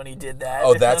pills when he did that.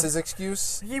 Oh, that's his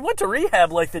excuse? He went to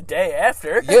rehab like the day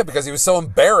after. Yeah, because he was so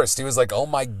embarrassed. He was like, oh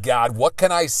my God, what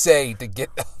can I say to get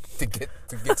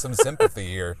some sympathy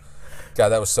here? God,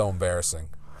 that was so embarrassing.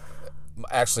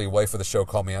 Actually, wife of the show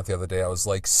called me out the other day. I was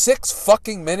like, 6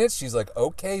 fucking minutes? She's like,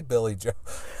 okay, Billy Joe.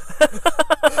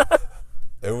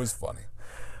 It was funny.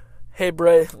 Hey,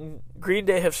 Bryce, Green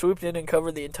Day have swooped in and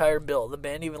covered the entire bill. The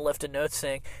band even left a note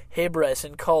saying, hey,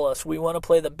 Bryson, call us. We want to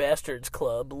play the Bastards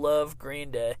Club. Love,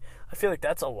 Green Day. I feel like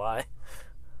that's a lie.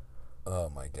 Oh,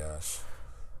 my gosh.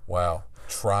 Wow.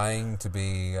 Trying to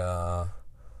be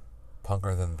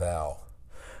punker than thou.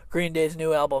 Green Day's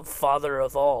new album, Father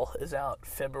of All, is out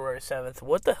February 7th.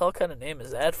 What the hell kind of name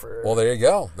is that for? Well, there you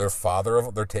go. They're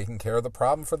taking care of the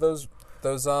problem for those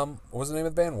what was the name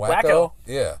of the band? Wacko.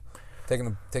 Yeah.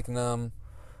 Taking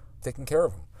care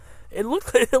of them. It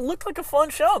looked like a fun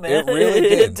show, man. It really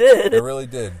did. It did. It really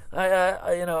did.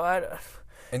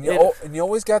 And you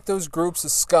always got those groups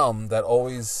of scum that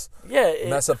always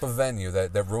mess up a venue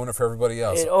that ruin it for everybody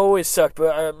else. It always sucked,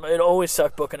 but it always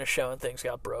sucked booking a show and things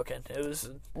got broken. It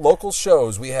was local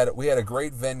shows. We had a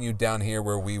great venue down here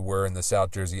where we were in the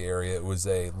South Jersey area. It was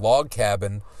a log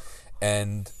cabin,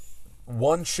 and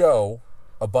one show,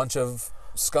 a bunch of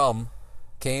scum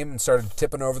came and started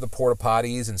tipping over the porta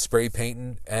potties and spray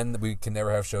painting, and we can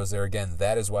never have shows there again.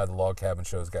 That is why the log cabin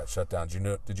shows got shut down.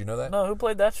 Did you know that? No, who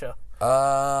played that show?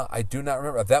 I do not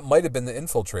remember. That might have been the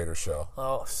Infiltrator show.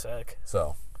 Oh, sick.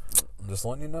 So, I'm just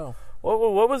letting you know. What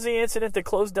was the incident that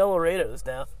closed Del Laredo's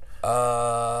down?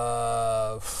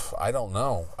 I don't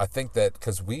know. I think that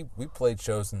because we played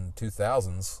shows in the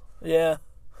 2000s. Yeah.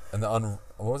 And what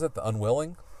was it? The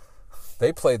Unwilling?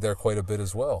 They played there quite a bit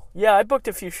as well. Yeah, I booked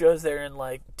a few shows there in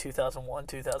like 2001,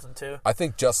 2002. I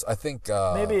think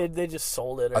maybe they just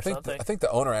sold it or something. I think the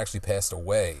owner actually passed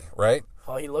away, right?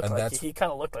 Oh, he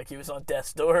kind of looked like he was on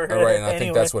death's door. Right, and I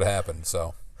think that's what happened.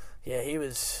 So. Yeah, he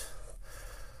was.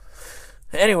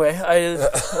 Anyway,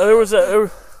 there was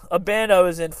a band I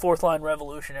was in, Fourth Line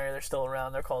Revolutionary. They're still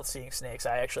around. They're called Seeing Snakes.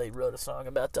 I actually wrote a song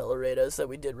about Del Laredo's that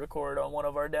we did record on one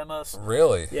of our demos.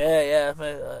 Really? Yeah.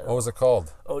 What was it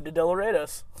called? Ode to Del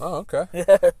Laredo's. Oh, okay.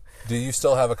 Yeah. Do you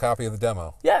still have a copy of the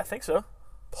demo? Yeah, I think so.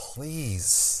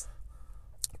 Please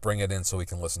bring it in so we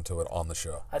can listen to it on the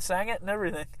show. I sang it and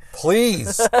everything.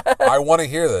 Please. I want to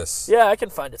hear this. Yeah, I can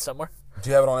find it somewhere. Do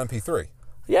you have it on MP3?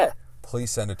 Yeah.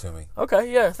 Please send it to me.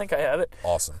 Okay, yeah, I think I have it.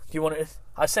 Awesome. Do you want to?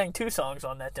 I sang 2 songs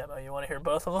on that demo. You want to hear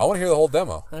both of them? I want to hear the whole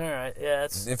demo. All right, yeah.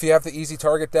 If you have the Easy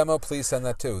Target demo, please send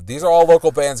that too. These are all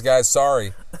local bands, guys.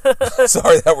 Sorry.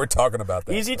 Sorry that we're talking about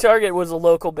that. Easy Target was a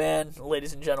local band,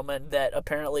 ladies and gentlemen, that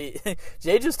apparently,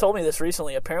 Jay just told me this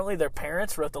recently, apparently their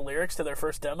parents wrote the lyrics to their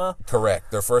first demo.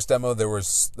 Correct. Their first demo, there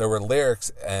were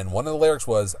lyrics, and one of the lyrics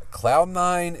was, Cloud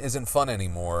 9 isn't fun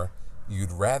anymore.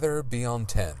 You'd rather be on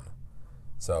 10.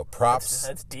 So props.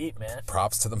 That's deep, man.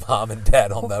 Props to the mom and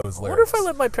dad on those lyrics. I wonder if I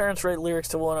let my parents write lyrics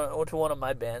to one of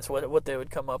my bands, what they would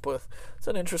come up with. It's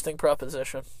an interesting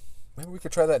proposition. Maybe we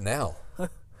could try that now.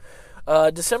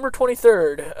 December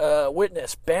 23rd,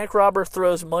 witness, bank robber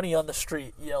throws money on the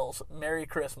street, yells, Merry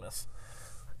Christmas.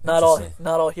 Not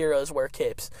all heroes wear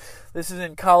capes. This is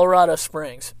in Colorado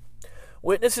Springs.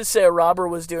 Witnesses say a robber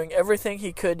was doing everything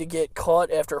he could to get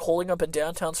caught after holding up a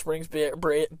downtown Springs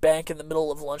bank in the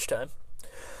middle of lunchtime.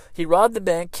 He robbed the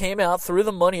bank, came out, threw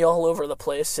the money all over the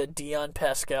place, said Dion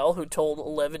Pascal, who told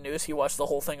 11 News he watched the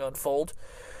whole thing unfold.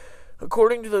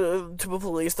 According to the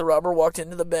police, the robber walked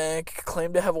into the bank,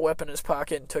 claimed to have a weapon in his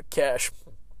pocket, and took cash.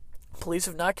 Police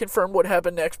have not confirmed what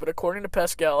happened next, but according to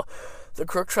Pascal, the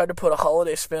crook tried to put a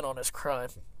holiday spin on his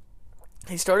crime.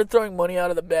 He started throwing money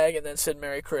out of the bag and then said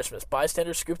Merry Christmas.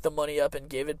 Bystanders scooped the money up and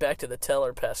gave it back to the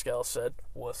teller, Pascal said.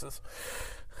 Wusses.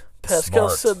 Pascal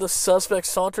said the suspect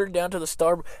sauntered down to the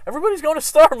Starbucks. Everybody's going to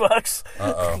Starbucks.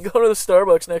 Going to the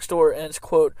Starbucks next door and,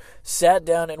 quote, sat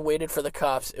down and waited for the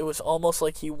cops. It was almost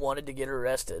like he wanted to get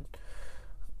arrested.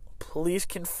 Police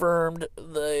confirmed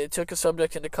they took a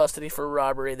subject into custody for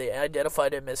robbery. They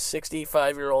identified him as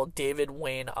 65-year-old David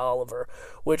Wayne Oliver,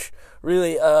 which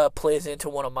really plays into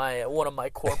one of my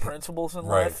core principles in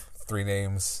life. 3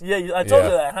 names. Yeah, I told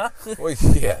you that, huh? Well,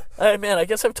 yeah. Man, I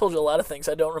guess I've told you a lot of things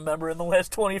I don't remember in the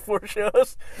last 24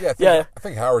 shows. Yeah, I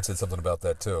think Howard said something about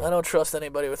that, too. I don't trust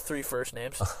anybody with 3 first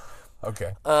names.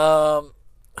 Okay.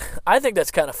 I think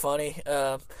that's kind of funny.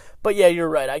 But yeah, you're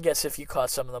right. I guess if you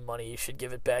caught some of the money, you should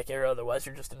give it back, or otherwise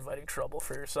you're just inviting trouble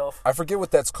for yourself. I forget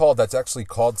what that's called. That's actually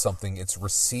called something. It's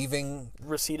receiving...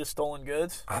 Receipt of stolen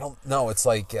goods? I don't know. It's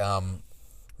like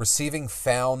receiving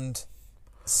found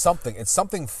something. It's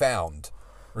something found.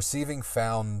 Receiving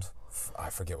found...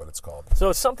 I forget what it's called. So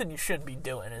it's something you shouldn't be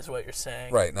doing, is what you're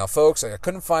saying. Right. Now, folks, I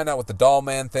couldn't find out what the doll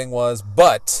man thing was,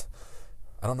 but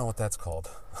I don't know what that's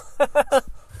called.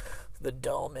 The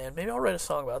doll man. Maybe I'll write a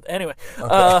song about that. Anyway,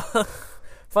 Okay.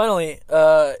 finally,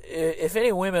 if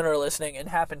any women are listening and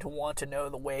happen to want to know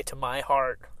the way to my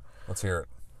heart, Let's hear it.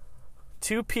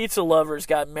 2 pizza lovers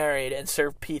got married and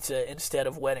served pizza instead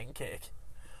of wedding cake.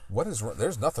 What is?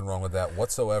 There's nothing wrong with that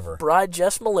whatsoever. Bride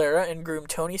Jess Malera and groom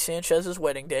Tony Sanchez's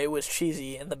wedding day was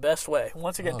cheesy in the best way.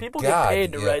 Once again, people get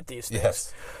paid to write these things.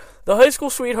 Yes. The high school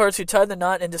sweethearts who tied the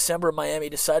knot in December in Miami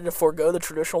decided to forego the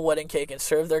traditional wedding cake and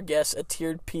serve their guests a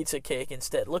tiered pizza cake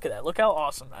instead. Look at that. Look how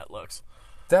awesome that looks.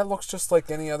 That looks just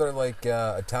like any other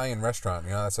Italian restaurant.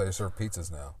 You know, that's how you serve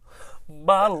pizzas now.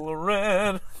 Bottle of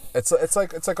red. It's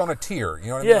like on a tier. You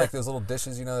know what I Yeah. mean? Like those little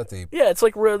dishes. You know that they. Yeah, it's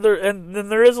like and then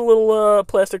there is a little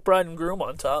plastic bride and groom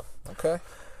on top. Okay.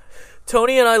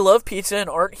 Tony and I love pizza and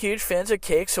aren't huge fans of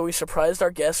cake, so we surprised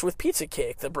our guests with pizza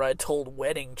cake. The bride told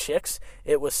Wedding Chicks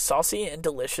it was saucy and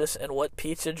delicious and what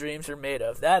pizza dreams are made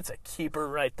of. That's a keeper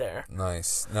right there.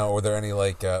 Nice. Now, were there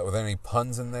any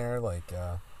puns in there?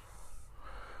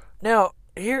 Now,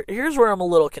 here's where I'm a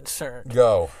little concerned.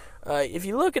 Go. If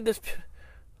you look at this,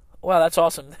 wow, that's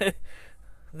awesome.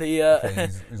 Okay,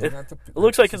 he's looking at the- it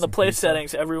looks like in the some play pizza.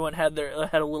 settings, everyone had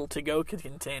a little to-go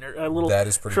container, a little That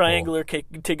is pretty triangular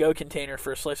to-go container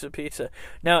for a slice of pizza.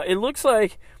 Now, it looks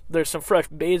like there's some fresh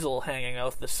basil hanging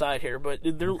off the side here, but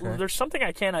there's something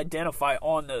I can't identify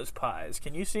on those pies.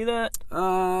 Can you see that?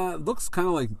 Looks kind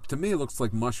of like, to me, it looks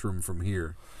like mushroom from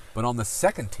here. But on the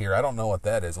second tier, I don't know what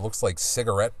that is. It looks like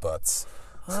cigarette butts.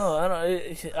 Oh,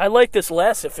 I like this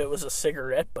less if it was a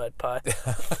cigarette butt pie.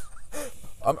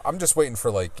 I'm just waiting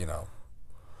for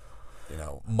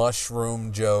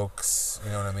mushroom jokes.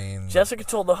 You know what I mean? Jessica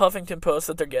told the Huffington Post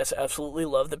that their guests absolutely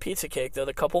loved the pizza cake, though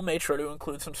the couple made sure to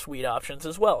include some sweet options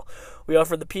as well. We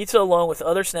offered the pizza along with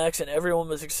other snacks, and everyone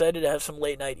was excited to have some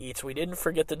late-night eats. We didn't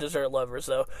forget the dessert lovers,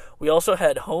 though. We also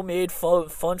had homemade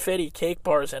funfetti cake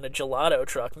bars and a gelato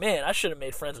truck. Man, I should have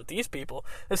made friends with these people.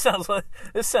 This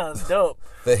sounds dope.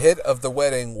 The hit of the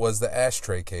wedding was the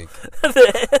ashtray cake.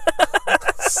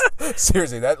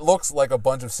 Seriously, that looks like a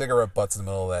bunch of cigarette butts in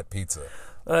the middle of that pizza.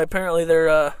 Apparently,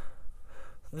 they're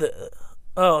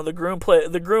the groom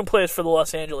plays for the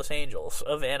Los Angeles Angels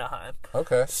of Anaheim.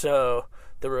 Okay. So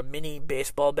there were mini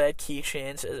baseball bat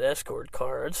keychains as escort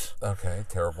cards. Okay,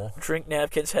 terrible. Drink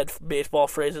napkins had baseball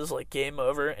phrases like "game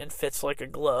over" and "fits like a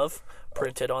glove"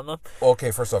 printed on them.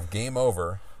 Okay, first off, game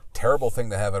over. Terrible thing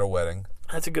to have at a wedding.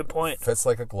 That's a good point. Fits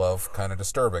like a glove. Kind of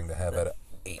disturbing to have at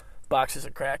a... Boxes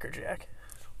of Cracker Jack.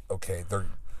 Okay, they're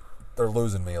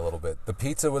losing me a little bit. The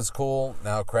pizza was cool.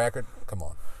 Now cracker, come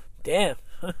on. Damn.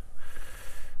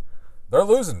 They're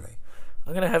losing me.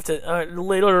 I'm gonna have to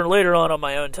later on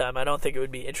my own time. I don't think it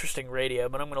would be interesting radio,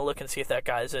 but I'm gonna look and see if that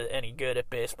guy's any good at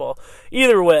baseball.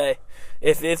 Either way,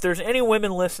 if there's any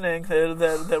women listening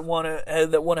that want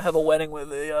to have a wedding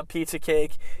with a pizza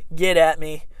cake, get at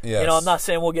me. Yes. You know, I'm not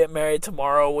saying we'll get married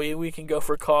tomorrow. We can go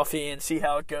for coffee and see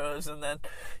how it goes, and then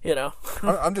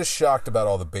I'm just shocked about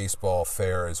all the baseball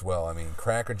fare as well. I mean,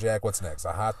 Cracker Jack. What's next?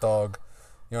 A hot dog.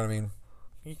 You know what I mean?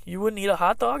 You wouldn't eat a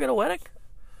hot dog at a wedding?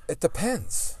 It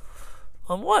depends.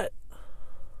 On what?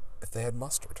 If they had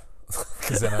mustard,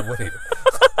 because then I would eat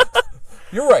it.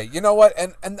 You're right. You know what?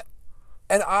 And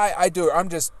I do. I'm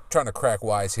just trying to crack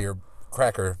wise here.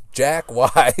 Cracker Jack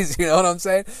wise. You know what I'm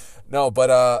saying? No,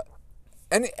 but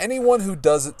anyone who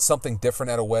does something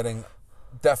different at a wedding,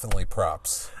 definitely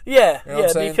props. Yeah, You know what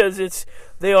I'm saying? because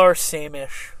they are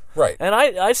same-ish. Right. And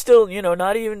I still,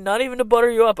 not even to butter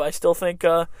you up, I still think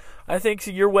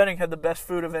your wedding had the best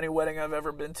food of any wedding I've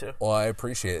ever been to. Well, I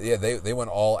appreciate it. Yeah, they went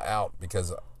all out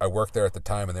because I worked there at the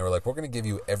time, and they were like, "We're going to give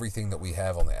you everything that we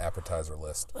have on the appetizer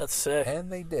list." That's sick. And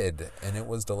they did, and it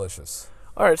was delicious.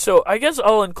 All right, so I guess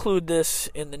I'll include this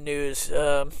in the news.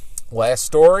 Last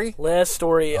story? Last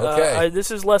story. Okay.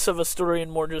 This is less of a story and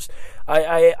more just...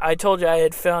 I told you I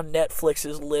had found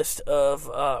Netflix's list of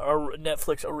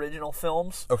Netflix original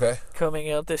films Okay.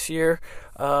 coming out this year.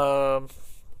 I'll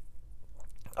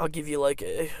give you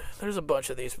there's a bunch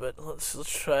of these, but let's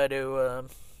try to...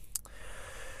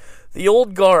 The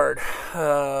Old Guard,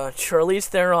 Charlize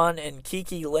Theron and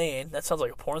Kiki Lane, that sounds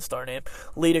like a porn star name,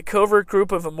 lead a covert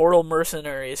group of immortal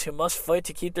mercenaries who must fight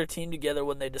to keep their team together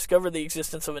when they discover the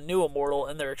existence of a new immortal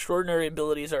and their extraordinary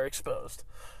abilities are exposed.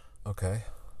 Okay.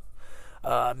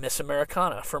 Miss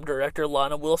Americana, from director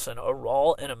Lana Wilson, a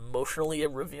raw and emotionally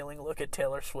revealing look at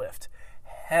Taylor Swift.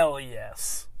 Hell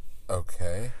yes.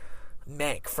 Okay.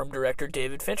 Mank, from director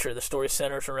David Fincher. The story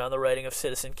centers around the writing of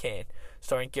Citizen Kane,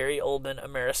 starring Gary Oldman,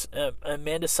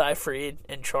 Amanda Seyfried,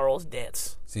 and Charles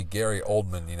Dance. See, Gary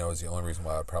Oldman, is the only reason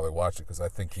why I'd probably watch it, because I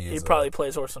think he probably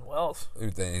plays Orson Welles.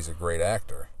 He's a great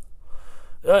actor.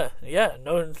 Yeah.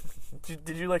 No,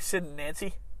 did you like Sid and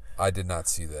Nancy? I did not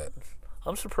see that.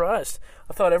 I'm surprised.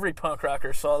 I thought every punk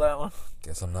rocker saw that one.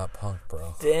 Guess I'm not punk,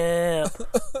 bro. Damn.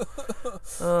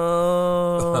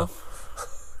 Oh.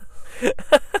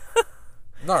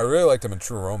 No, I really liked him in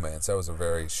True Romance. That was a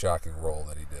very shocking role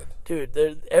that he did.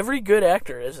 Dude, every good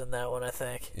actor is in that one, I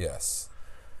think. Yes.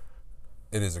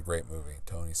 It is a great movie.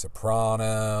 Tony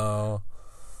Soprano,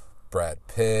 Brad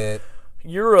Pitt.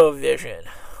 Eurovision.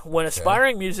 When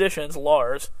aspiring musicians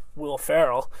Lars, Will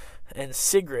Ferrell, and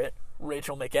Sigrid,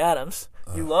 Rachel McAdams,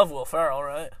 you love Will Ferrell,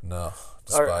 right? No,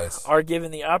 despise. Are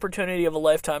given the opportunity of a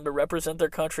lifetime to represent their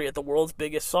country at the world's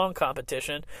biggest song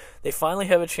competition, they finally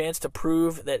have a chance to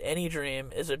prove that any dream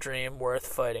is a dream worth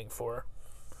fighting for.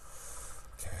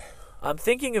 Okay. I'm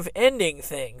thinking of ending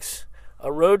things.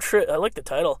 A road trip. I like the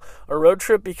title. A road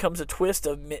trip becomes a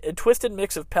twisted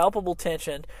mix of palpable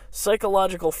tension,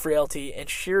 psychological frailty, and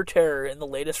sheer terror in the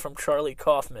latest from Charlie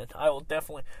Kaufman.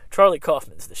 Charlie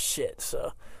Kaufman's the shit.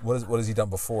 So. What has he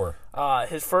done before?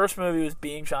 His first movie was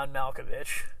Being John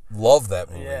Malkovich. Love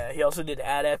that movie. Yeah, he also did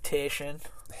Adaptation.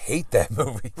 Hate that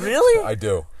movie. Really? I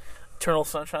do. Eternal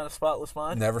Sunshine of the Spotless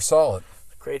Mind. Never saw it.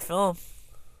 Great film,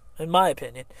 in my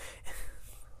opinion.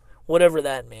 Whatever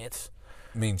that means.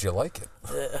 Means you like it.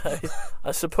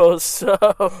 I suppose so.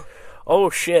 Oh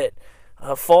shit!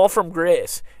 Fall from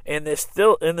Grace. In this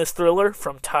thriller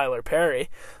from Tyler Perry,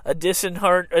 a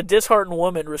disheartened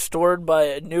woman restored by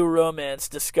a new romance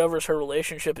discovers her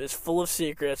relationship is full of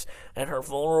secrets and her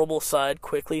vulnerable side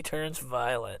quickly turns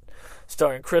violent.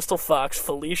 Starring Crystal Fox,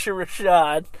 Felicia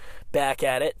Rashad, back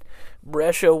at it,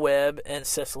 Brescia Webb, and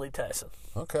Cicely Tyson.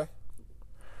 Okay.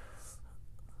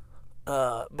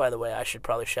 By the way, I should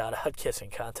probably shout out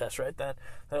Kissing Contest right then.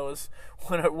 That was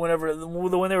when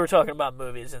they were talking about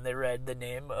movies and they read the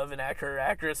name of an actor or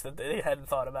actress that they hadn't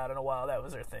thought about in a while. That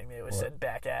was their thing. They always said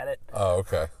back at it. Oh,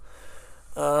 okay.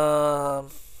 The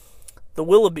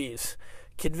Willoughbys.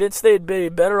 Convinced they'd be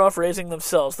better off raising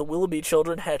themselves, the Willoughby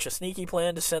children hatch a sneaky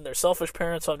plan to send their selfish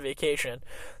parents on vacation.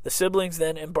 The siblings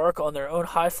then embark on their own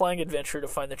high-flying adventure to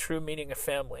find the true meaning of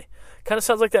family. Kind of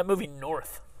sounds like that movie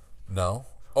North. No.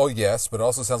 Oh, yes, but it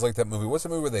also sounds like that movie. What's the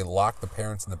movie where they locked the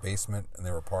parents in the basement and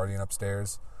they were partying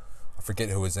upstairs? I forget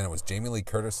who was in it. Was Jamie Lee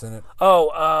Curtis in it?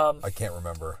 I can't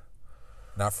remember.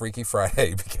 Not Freaky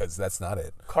Friday, because that's not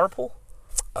it. Carpool?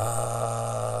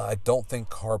 I don't think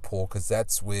Carpool, because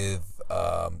that's with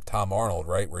Tom Arnold,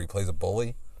 right? Where he plays a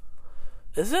bully.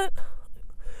 Is it?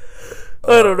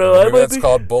 I don't know. Maybe that's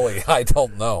called Bully. I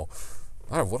don't know.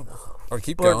 All right,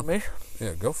 keep Pardon going. me?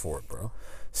 Yeah, go for it, bro.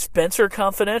 Spencer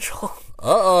Confidential.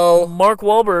 Uh-oh. Mark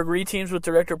Wahlberg reteams with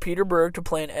director Peter Berg to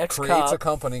play an ex-cop. Creates a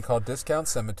company called Discount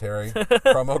Cemetery.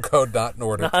 Promo code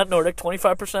 .Nordic. Not Nordic,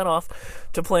 25% off,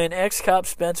 to play an ex-cop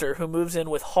Spencer who moves in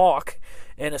with Hawk,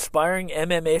 an aspiring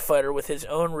MMA fighter with his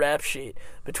own rap sheet.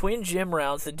 Between gym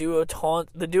rounds, the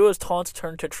duo's taunts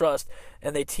turn to trust,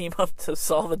 and they team up to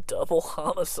solve a double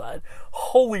homicide.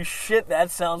 Holy shit,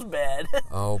 that sounds bad.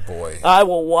 Oh, boy. I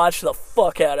will watch the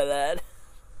fuck out of that.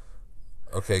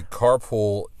 Okay,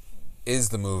 Carpool is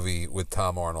the movie with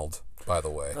Tom Arnold, by the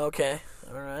way. Okay,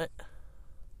 all right.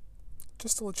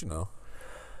 Just to let you know.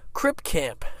 Crip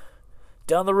Camp.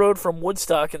 Down the road from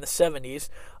Woodstock in the 70s,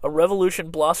 a revolution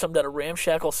blossomed at a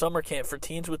ramshackle summer camp for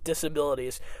teens with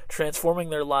disabilities, transforming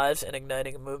their lives and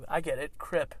igniting a movement. I get it,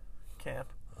 Crip Camp.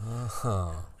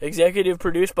 Uh-huh. Executive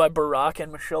produced by Barack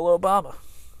and Michelle Obama.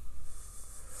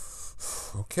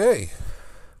 Okay.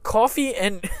 Coffee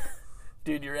and...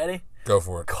 Dude, you ready? Go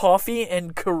for it. Coffee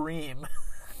and Kareem.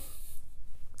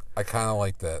 I kind of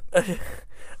like that.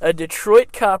 A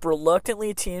Detroit cop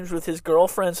reluctantly teams with his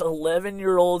girlfriend's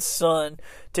 11-year-old son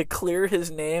to clear his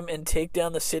name and take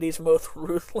down the city's most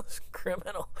ruthless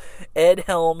criminal, Ed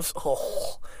Helms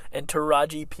and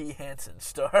Taraji P. Henson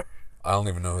star. I don't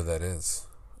even know who that is.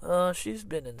 She's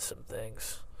been in some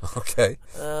things. Okay.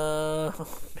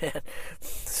 Man,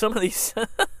 some of these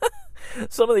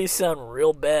sound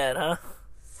real bad, huh?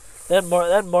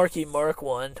 That Marky Mark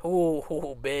one.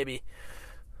 Ooh, baby.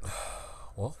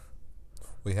 Well,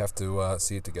 We have to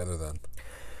see it together then.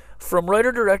 From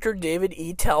writer-director David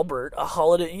E. Talbert, a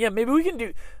holiday... Yeah, maybe we can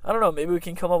do... I don't know, maybe we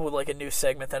can come up with like a new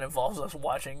segment that involves us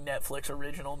watching Netflix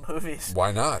original movies.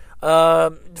 Why not?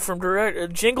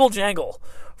 Jingle Jangle.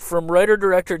 From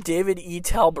writer-director David E.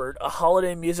 Talbert, a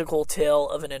holiday musical tale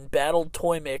of an embattled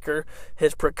toy maker,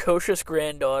 his precocious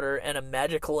granddaughter, and a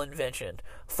magical invention.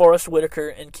 Forrest Whitaker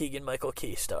and Keegan-Michael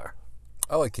Key star.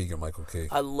 I like Keegan-Michael Key.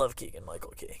 I love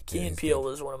Keegan-Michael Key. Key and Peele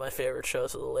is one of my favorite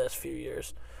shows of the last few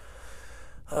years.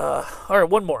 All right,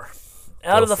 one more.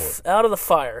 Out of the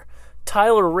fire.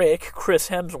 Tyler Rake, Chris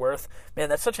Hemsworth. Man,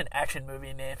 that's such an action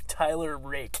movie name. Tyler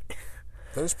Rake.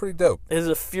 That is pretty dope. Is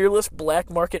a fearless black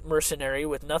market mercenary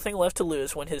with nothing left to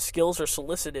lose when his skills are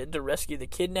solicited to rescue the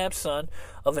kidnapped son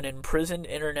of an imprisoned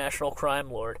international crime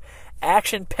lord.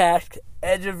 Action-packed,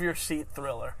 edge-of-your-seat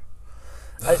thriller.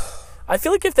 I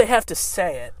feel like if they have to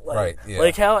say it, right, yeah.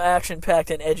 Like how action-packed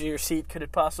and edge-of-your-seat could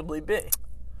it possibly be?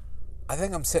 I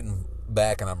think I'm sitting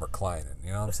back and I'm reclining.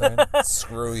 You know what I'm saying?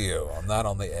 Screw you. I'm not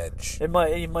on the edge. You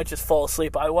might just fall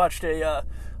asleep. I watched a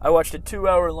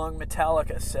 2-hour-long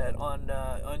Metallica set on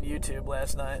YouTube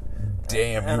last night.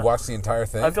 Damn, you watched the entire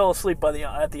thing? I fell asleep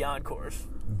at the encores.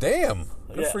 Damn,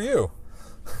 good for you.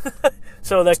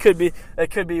 So that could be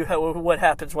what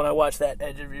happens when I watch that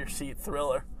edge of your seat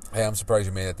thriller. Hey, I'm surprised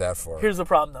you made it that far. Here's the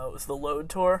problem though: it was the Load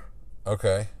tour.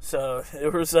 Okay. So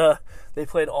it was they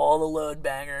played all the Load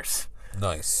bangers.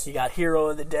 Nice. You got Hero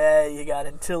of the Day. You got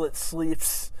Until It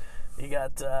Sleeps. You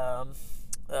got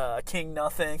King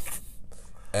Nothing.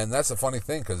 And that's a funny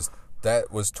thing because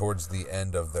that was towards the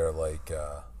end of their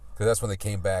because that's when they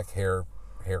came back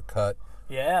haircut.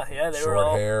 Yeah, they short were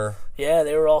all hair. Yeah,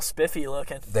 they were all spiffy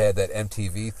looking. They had that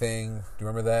MTV thing. Do you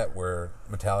remember that where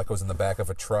Metallica was in the back of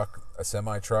a truck, a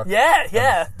semi truck?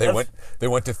 Yeah. They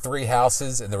went to 3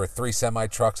 houses and there were 3 semi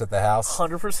trucks at the house.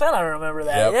 100%, I remember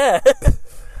that. Yep. Yeah.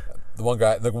 The one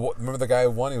guy, remember the guy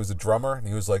who won? He was a drummer, and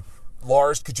he was like,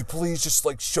 "Lars, could you please just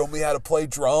show me how to play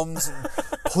drums,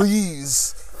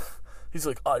 please?" He's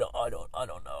like, I don't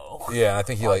know. Yeah, I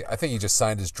think he just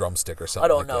signed his drumstick or something. I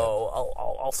don't know.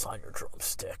 I'll sign your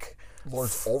drumstick.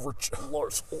 Lars Ulrich.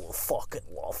 Lars, fucking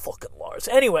Lars.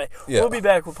 Anyway, We'll be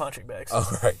back with punching bags. All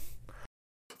right.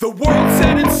 The world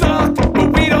said it sucked,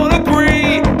 but we don't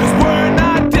agree, 'cause we're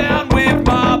not down with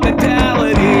mob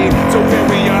mentality. So here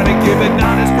we are to give an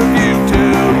honest review to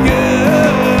you.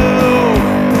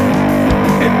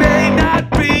 It may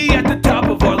not be at the top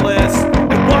of our list,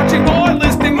 and watching or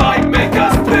listening might make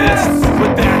us pissed,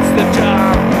 but that's the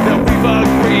job that we've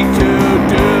agreed to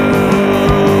do.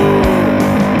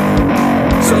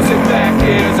 So sit back,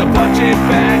 here's a punching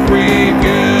bag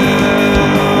review.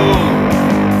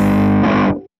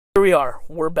 Here we are.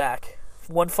 We're back.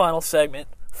 One final segment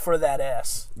for that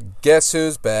ass. Guess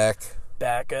who's back?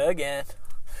 Back again.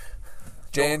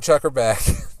 Jay and Chuck are back.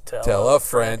 Tell a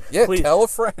friend. Yeah, Please, tell a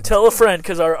friend. Tell a friend,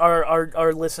 because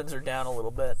our listens are down a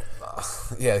little bit.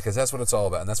 Yeah, because that's what it's all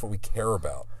about, and that's what we care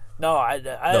about. No,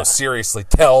 No, seriously,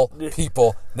 tell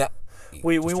people now.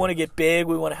 We want to get big.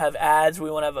 We want to have ads. We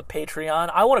want to have a Patreon.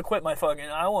 I want to quit my fucking.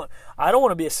 I don't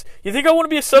want to be a. You think I want to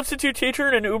be a substitute teacher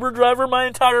and an Uber driver my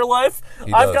entire life?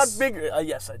 I've got bigger.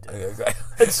 Yes, I do. Yeah, exactly.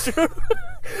 It's true.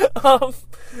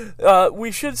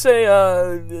 We should say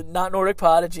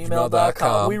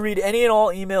notnordicpod@gmail.com. We read any and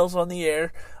all emails on the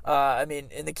air. I mean,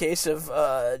 in the case of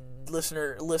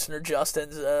listener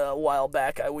Justin's a while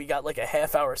back, we got like a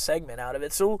half-hour segment out of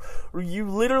it. So you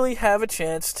literally have a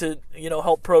chance to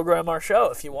help program our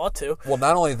show if you want to. Well,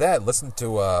 not only that, listen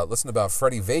about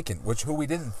Freddie Vacant, who we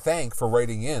didn't thank for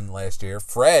writing in last year.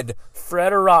 Fred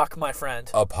Rock, my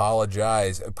friend.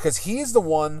 Apologize because he's the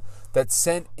one that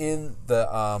sent in the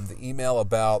email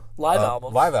about live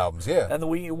albums. Live albums, yeah. And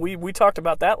we talked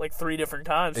about that like 3 different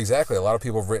times. Exactly. A lot of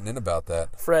people have written in about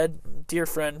that. Fred, dear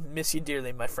friend, miss you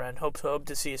dearly, my friend. Hope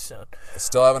to see you soon. I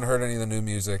still haven't heard any of the new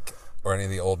music or any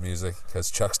of the old music because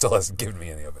Chuck still hasn't given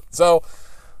me any of it. So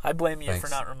I blame you thanks.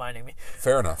 for not reminding me.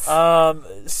 Fair enough.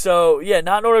 So yeah,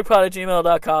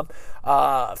 notnordicpod@gmail.com,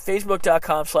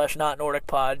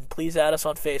 facebook.com/notnordicpod. Please add us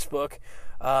on Facebook.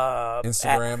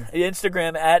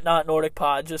 Instagram at Not Nordic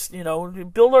Pod. Just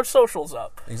build our socials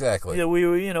up. Exactly. Yeah, we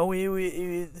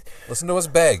listen to us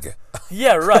beg.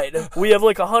 Yeah, right. We have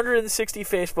like 160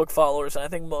 Facebook followers, and I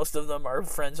think most of them are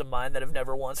friends of mine that have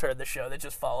never once heard the show. They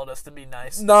just followed us to be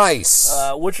nice. Nice.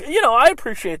 Which I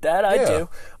appreciate that. I do.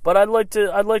 But I'd like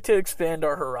to expand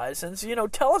our horizons.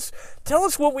 Tell us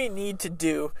what we need to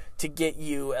do to get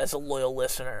you as a loyal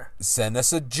listener. Send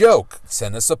us a joke.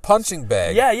 Send us a punching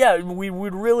bag. Yeah. We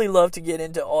would really love to get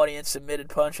into audience submitted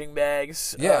punching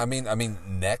bags. Yeah, I mean,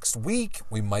 next week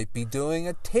we might be doing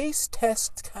a taste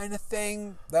test kind of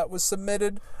thing that was submitted.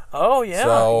 submitted. Oh, yeah.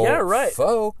 So, yeah, right.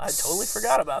 Folks. I totally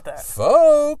forgot about that.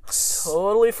 Folks.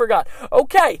 Totally forgot.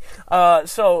 Okay.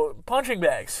 So, punching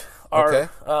bags. Okay.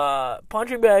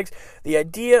 Punching bags. The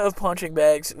idea of punching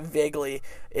bags, vaguely,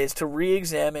 is to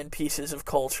re-examine pieces of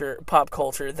pop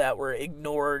culture that were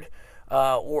ignored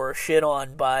or shit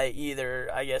on by either,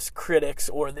 I guess, critics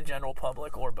or the general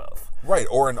public, or both. Right,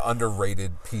 or an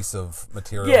underrated piece of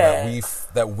material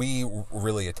that we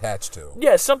really attach to.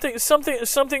 Yeah, something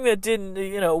that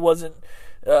didn't, wasn't.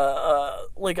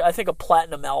 Like, I think a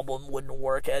platinum album wouldn't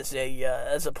work as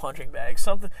a punching bag.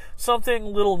 Something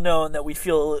little known that we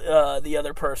feel the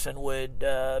other person would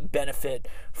benefit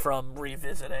from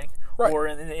revisiting. Right. Or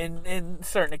in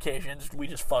certain occasions we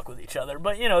just fuck with each other.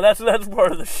 But that's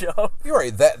part of the show. You're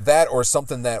right. That or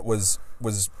something that was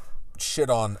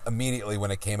shit on immediately when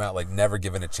it came out, like never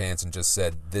given a chance and just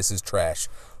said this is trash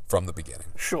from the beginning.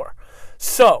 Sure.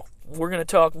 So we're gonna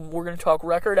talk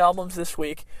record albums this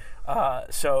week.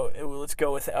 So let's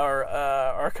go with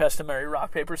our customary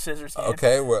rock paper scissors game.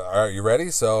 Okay, are you ready?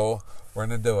 So we're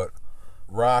gonna do it.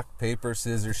 Rock, paper,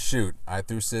 scissors, shoot. I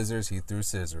threw scissors, he threw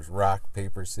scissors. Rock,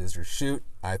 paper, scissors, shoot.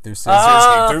 I threw scissors,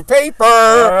 he threw paper.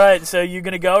 All right, so you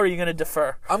gonna go or you gonna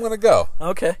defer? I'm gonna go.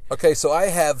 Okay. Okay, so I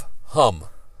have Hum.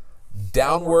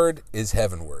 Downward is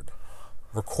Heavenward.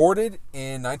 Recorded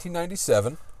in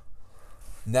 1997.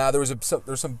 Now there's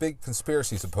some big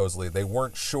conspiracy supposedly. They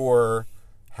weren't sure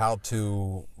how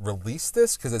to release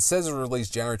this because it says it was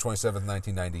released January 27th,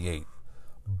 1998.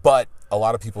 But a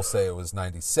lot of people say it was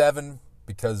 97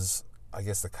 because I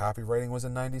guess the copywriting was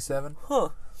in 97. Huh.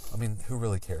 I mean, who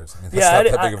really cares? I mean, that's not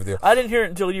that big of a deal. I didn't hear it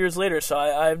until years later, so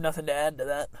I have nothing to add to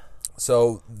that.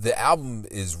 So the album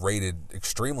is rated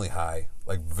extremely high,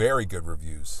 like very good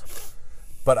reviews.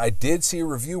 But I did see a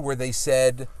review where they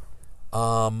said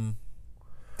that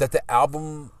the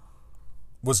album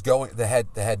was going, they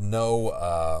had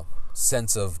no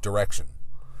sense of direction.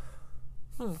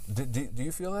 Do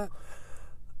you feel that?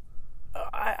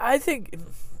 I think.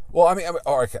 Well, I mean,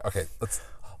 okay.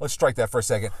 Let's strike that for a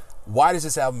second. Why does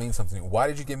this album mean something? Why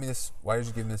did you give me this? Why did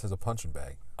you give me this as a punching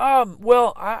bag?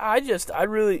 Well, I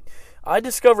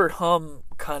discovered Hum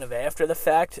kind of after the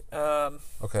fact.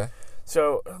 Okay.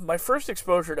 So my first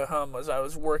exposure to Hum was I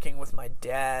was working with my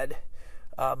dad.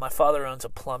 My father owns a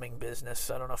plumbing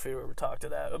business. I don't know if you ever talked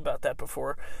about that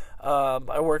before.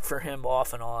 I worked for him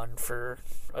off and on for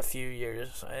a few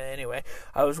years. Anyway,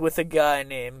 I was with a guy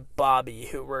named Bobby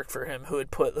who worked for him,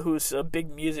 who's a big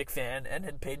music fan and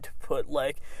had paid to put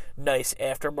like nice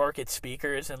aftermarket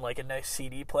speakers and like a nice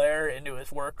CD player into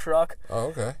his work truck. Oh,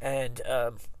 okay. And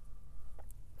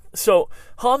so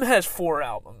Hum has 4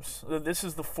 albums. This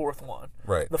is the 4th one.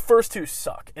 Right. The first 2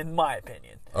 suck, in my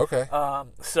opinion. Okay.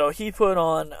 So he put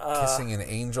on Kissing an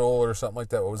Angel or something like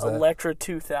that. What was that? Electra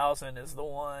 2000 is the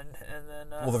one, and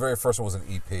then Well, the very first one was an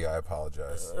EP. I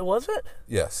apologize. Was it?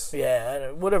 Yes.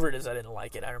 Yeah, whatever it is, I didn't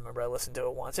like it. I remember I listened to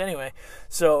it once. Anyway,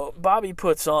 so Bobby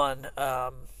puts on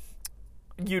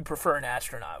You'd Prefer an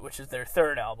Astronaut, which is their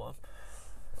 3rd album.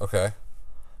 Okay.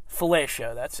 Filet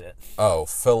Show, that's it. Oh,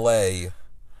 Filet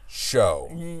Show.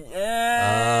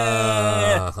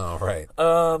 Yeah. All right.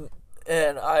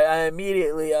 And I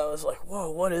immediately, I was like,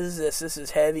 whoa, what is this? This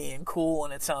is heavy and cool,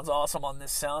 and it sounds awesome on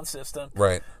this sound system.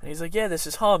 Right. And he's like, yeah, this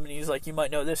is Hum. And he's like, you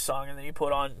might know this song. And then he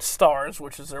put on Stars,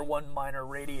 which is their one minor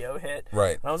radio hit.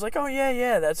 Right. And I was like, oh,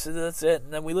 yeah, that's it.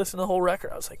 And then we listened to the whole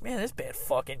record. I was like, man, this band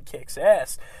fucking kicks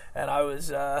ass. And I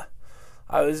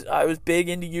was big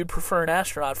into You'd Prefer an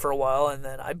Astronaut for a while, and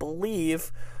then I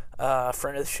believe a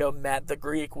friend of the show, Matt the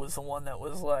Greek, was the one that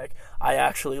was like, I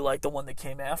actually like the one that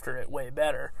came after it way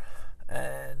better.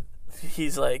 And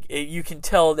he's like, you can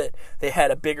tell that they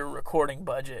had a bigger recording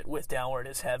budget with Downward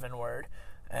is Heavenward.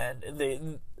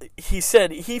 And he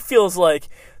said he feels like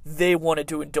they wanted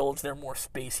to indulge their more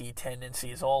spacey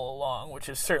tendencies all along, which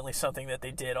is certainly something that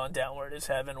they did on Downward is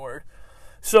Heavenward.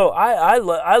 So I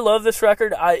love this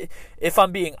record. If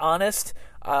I'm being honest,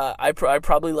 I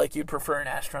probably like You'd Prefer an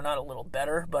Astronaut a little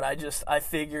better, but I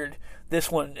figured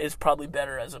this one is probably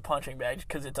better as a punching bag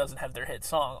because it doesn't have their hit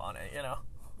song on it, you know.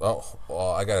 Oh,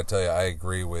 well, I got to tell you, I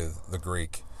agree with the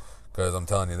Greek because I'm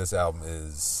telling you, this album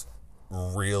is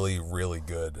really, really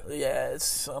good. Yeah,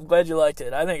 I'm glad you liked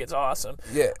it. I think it's awesome.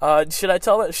 Yeah. Should I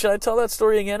tell that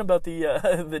story again about the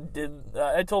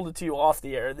I told it to you off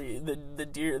the air,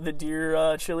 the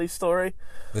deer chili story?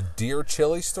 The deer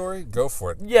chili story? Go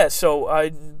for it. Yeah, so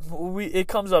it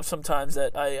comes up sometimes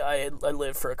that I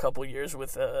lived for a couple years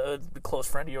with a close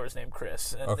friend of yours named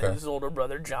Chris and his older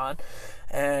brother John.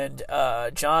 And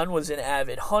John was an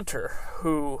avid hunter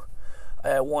who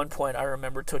at one point I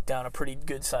remember took down a pretty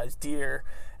good sized deer,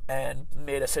 and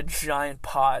made us a giant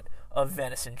pot of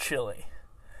venison chili.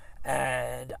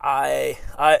 And I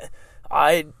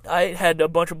had a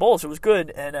bunch of bowls. It was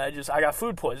good, and I got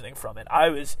food poisoning from it.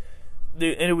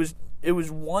 It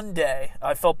was one day.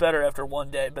 I felt better after one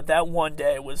day, but that one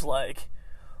day was like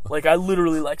I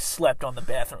literally slept on the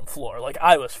bathroom floor. Like,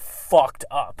 I was fucked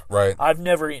up. Right. I've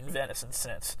never eaten venison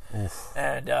since. Oof.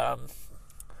 And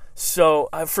so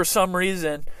for some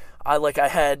reason, I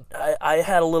had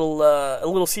a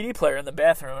little CD player in the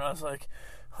bathroom, and I was like,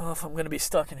 oh, if I'm gonna be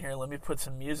stuck in here, let me put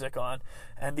some music on.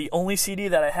 And the only CD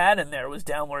that I had in there was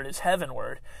Downward Is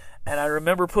Heavenward. And I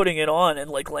remember putting it on and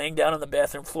laying down on the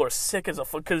bathroom floor, sick as a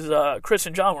fuck, because Chris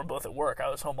and John were both at work. I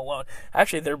was home alone.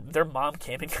 Actually, their mom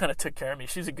came and kind of took care of me.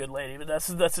 She's a good lady, but that's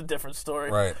a different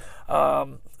story. Right.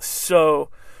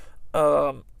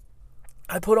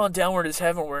 I put on Downward Is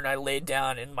Heavenward, and I laid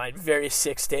down in my very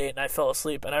sick state, and I fell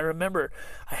asleep. And I remember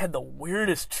I had the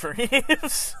weirdest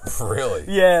dreams. Really?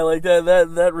 Yeah,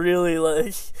 that really,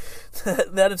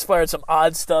 that inspired some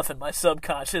odd stuff in my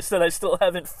subconscious that I still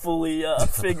haven't fully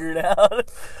figured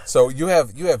out. So you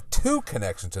have two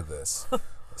connections to this.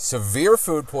 Severe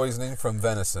food poisoning from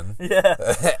venison. Yeah.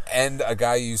 And a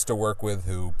guy you used to work with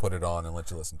who put it on and let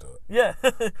you listen to it. Yeah.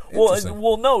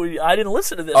 well, no, I didn't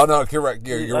listen to this. Oh, no, you're right.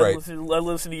 You're right. I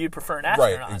listened to You'd Prefer an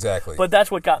Astronaut. Right, exactly. But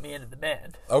that's what got me into the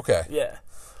band. Okay. Yeah.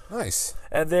 Nice.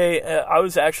 And they've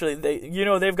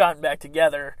gotten back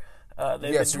together.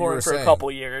 They've been touring for a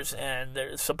couple years,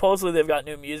 and supposedly they've got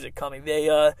new music coming.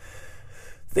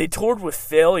 They toured with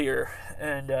Failure,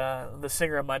 and the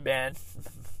singer of my band,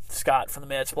 Scott from the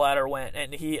Mad Splatter, went,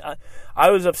 and I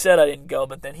was upset I didn't go,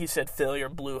 but then he said Failure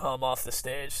blew home off the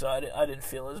stage, so I didn't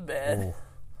feel as bad. Ooh.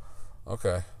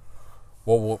 Okay.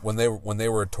 Well, when they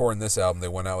were touring this album, they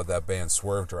went out with that band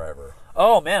Swerve Driver.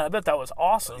 Oh man, I bet that was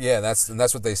awesome. Yeah, that's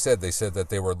what they said. They said that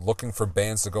they were looking for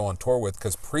bands to go on tour with,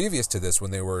 because previous to this,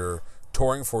 when they were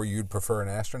touring for You'd Prefer an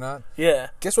Astronaut,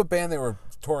 yeah. Guess what band they were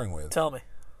touring with? Tell me.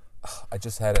 I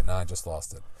just had it, now I just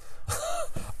lost it.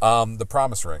 The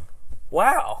Promise Ring.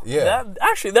 Wow. Yeah.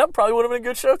 That probably would have been a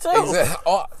good show, too. Exactly.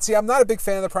 Oh, see, I'm not a big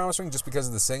fan of The Promise Ring just because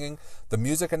of the singing. The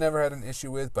music I never had an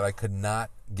issue with, but I could not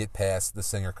get past the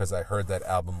singer because I heard that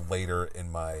album later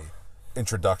in my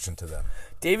introduction to them.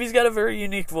 Davey's got a very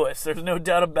unique voice. There's no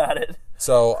doubt about it.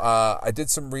 So I did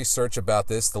some research about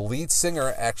this. The lead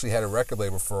singer actually had a record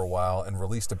label for a while and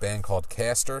released a band called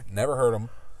Castor. Never heard them,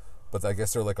 but I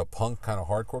guess they're like a punk kind of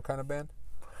hardcore kind of band.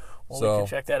 Well, we can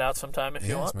check that out sometime if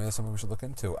you want. Yes, man, that's something we should look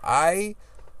into. I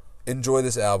enjoy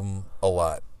this album a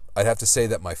lot. I'd have to say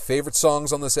that my favorite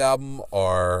songs on this album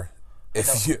are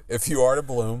If You Are to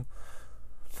Bloom.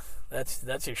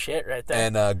 That's your shit right there.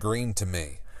 And Green to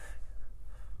Me.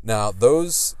 Now,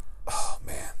 those, oh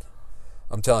man,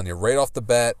 I'm telling you, right off the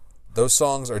bat, those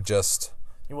songs are just.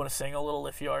 You want to sing a little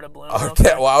If You Are to Bloom?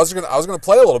 Okay. Well, I was gonna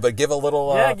play a little bit, give a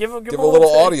little, give a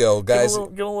little audio, guys.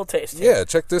 Give a little taste. Here. Yeah,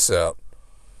 check this out.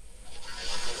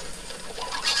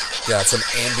 Got some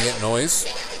ambient noise.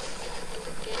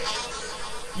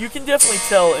 You can definitely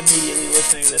tell immediately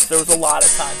listening to this, there was a lot of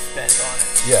time spent on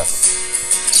it. Yes.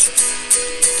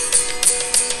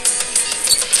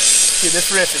 Dude,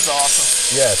 this riff is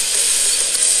awesome. Yes.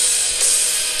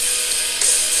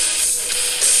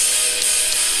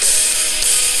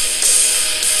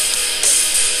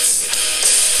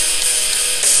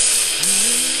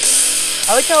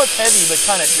 I like how it's heavy but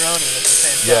kind of drony at the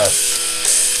same time. Yes.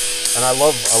 And I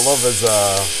love his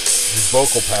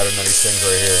vocal pattern that he sings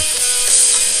right here.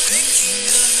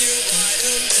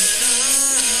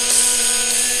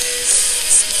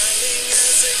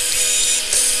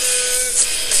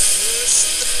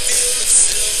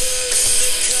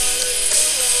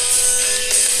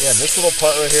 Yeah, and this little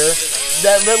part right here.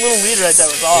 That little lead right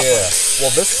there was awesome. Yeah.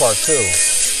 Well, this part too.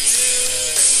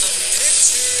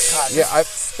 God,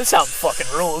 this sound fucking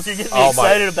rules. You're getting me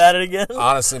excited about it again.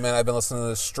 Honestly, man, I've been listening to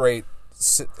this straight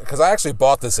because I actually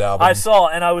bought this album. I saw,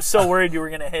 and I was so worried you were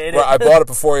going to hate it. I bought it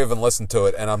before I even listened to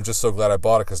it, and I'm just so glad I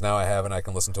bought it because now I have it and I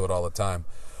can listen to it all the time.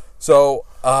 So,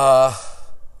 I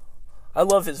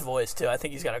love his voice, too. I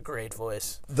think he's got a great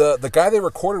voice. The guy they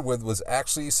recorded with was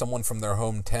actually someone from their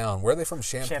hometown. Where are they from?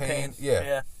 Champaign?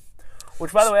 Yeah.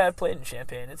 Which, by the way, I've played in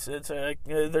Champaign. It's a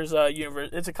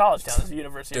college town. It's a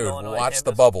University of Illinois. Dude, watch campus.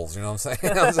 the bubbles. You know what I'm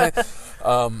saying?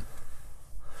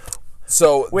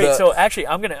 So actually,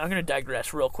 I'm gonna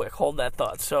digress real quick. Hold that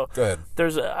thought. So go ahead.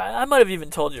 I might have even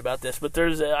told you about this, but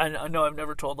I know I've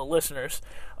never told the listeners.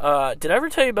 Did I ever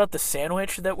tell you about the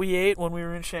sandwich that we ate when we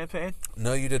were in Champaign?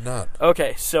 No, you did not.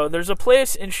 Okay, so there's a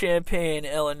place in Champaign,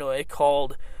 Illinois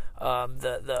called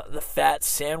the Fat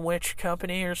Sandwich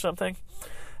Company or something.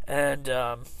 And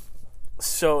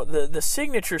So the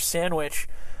signature sandwich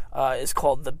is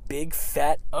called the Big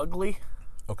Fat Ugly.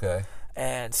 Okay.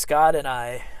 And Scott and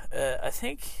I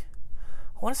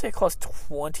want to say it cost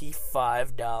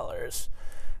 $25.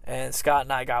 And Scott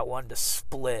and I got one to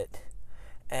split.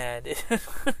 And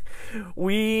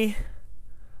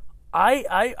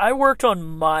I worked on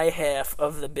my half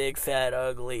of the Big Fat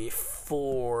Ugly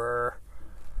for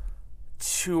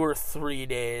 2 or 3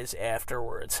 days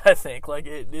afterwards, I think. Like,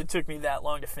 it took me that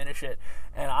long to finish it,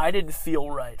 and I didn't feel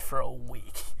right for a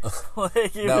week.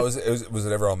 Was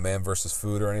it ever on Man vs.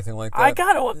 Food or anything like that? I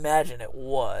gotta imagine it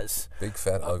was. Big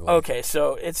Fat Ugly. Okay,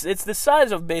 so it's the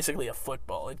size of basically a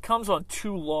football. It comes on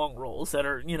 2 long rolls that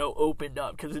are, opened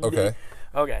up. Okay.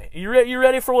 Okay, you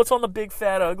ready for what's on the Big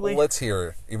Fat Ugly? Let's hear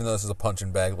it. Even though this is a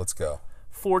punching bag, let's go.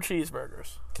 4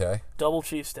 cheeseburgers. Okay. Double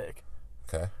cheesesteak.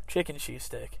 Okay. Chicken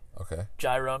cheesesteak. Okay.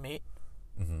 Gyro meat.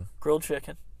 Mm-hmm. Grilled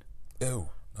chicken. Ew.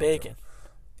 Bacon.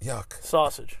 Yuck.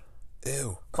 Sausage.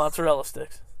 Ew. Mozzarella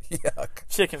sticks. Yuck.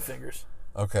 Chicken fingers.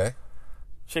 Okay.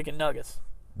 Chicken nuggets.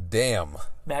 Damn.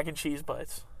 Mac and cheese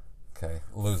bites. Okay.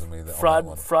 Losing me on that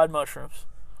one. Fried mushrooms.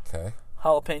 Okay.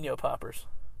 Jalapeno poppers.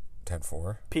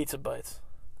 10-4. Pizza bites.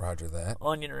 Roger that.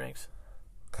 Onion rings.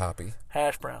 Copy.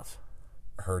 Hash browns.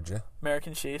 Heard you.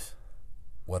 American cheese.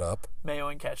 What up? Mayo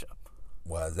and ketchup.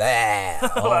 Was that?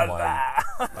 Oh my.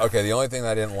 Okay, the only thing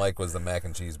I didn't like was the mac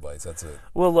and cheese bites. That's it.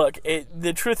 Well, look,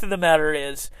 the truth of the matter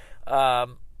is,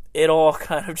 it all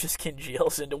kind of just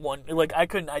congeals into one. Like, I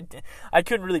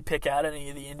couldn't really pick out any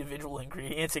of the individual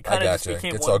ingredients. It kind of just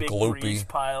became it's one all big gloopy grease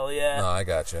pile. Yeah. No, I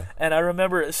gotcha. And I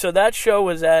remember, so that show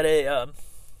was at a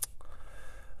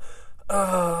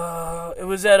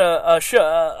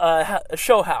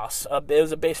show house. It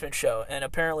was a basement show, and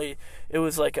apparently it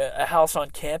was like a house on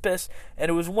campus, and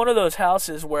it was one of those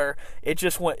houses where it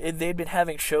just they'd been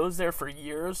having shows there for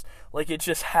years. Like, it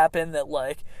just happened that,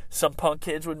 like, some punk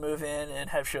kids would move in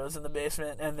and have shows in the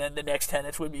basement, and then the next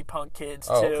tenants would be punk kids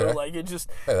too. Okay. Like, it just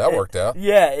worked out.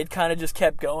 Yeah, it kind of just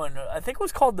kept going. I think it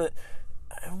was called it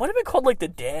might have been called like the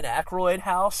Dan Aykroyd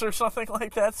house or something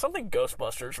like that. Something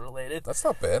Ghostbusters related. That's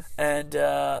not bad. And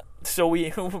so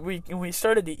we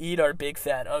started to eat our Big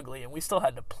Fat Ugly, and we still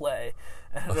had to play.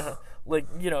 And,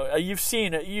 you've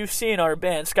seen our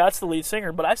band. Scott's the lead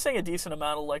singer, but I sing a decent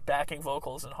amount of like backing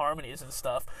vocals and harmonies and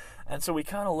stuff. And so we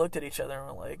kind of looked at each other and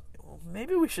were like,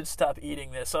 maybe we should stop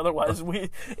eating this. Otherwise,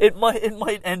 it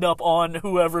might end up on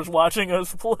whoever's watching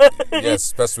us play. Yes,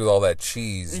 especially with all that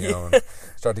cheese,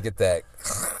 start to get that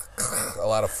a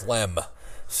lot of phlegm.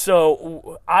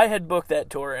 So I had booked that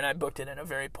tour, and I booked it in a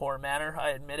very poor manner,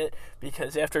 I admit it,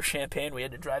 because after Champaign, we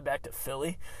had to drive back to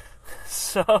Philly.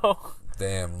 So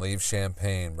damn, leave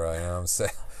Champaign, bro. You know what I'm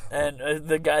saying? And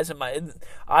the guys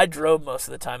I drove most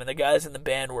of the time, and the guys in the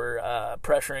band were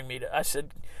pressuring me to. I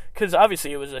said, because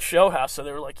obviously it was a show house, so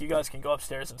they were like, you guys can go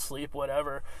upstairs and sleep,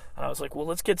 whatever. And I was like, well,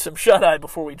 let's get some shut-eye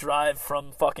before we drive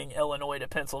from fucking Illinois to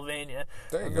Pennsylvania.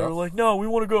 There you and go. They were like, no, we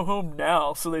want to go home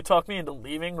now. So they talked me into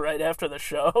leaving right after the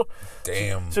show.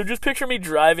 Damn. So just picture me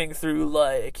driving through,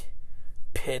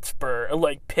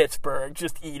 Pittsburgh,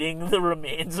 just eating the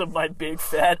remains of my Big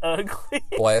Fat Ugly.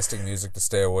 Blasting music to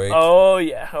stay awake. Oh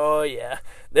yeah.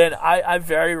 Then I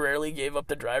very rarely gave up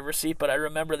the driver's seat, but I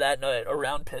remember that night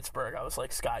around Pittsburgh, I was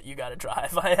like, Scott, you gotta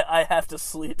drive. I have to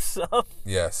sleep some.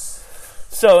 Yes.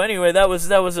 So anyway, that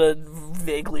was a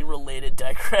vaguely related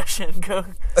digression.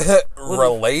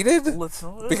 Related?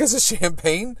 Because of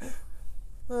Champagne?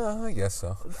 I guess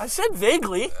so. I said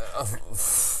vaguely.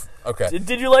 Okay.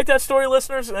 Did you like that story,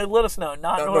 listeners? Let us know.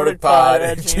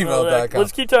 NotNordicPod@gmail.com.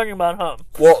 Let's keep talking about hum.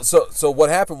 Well, so what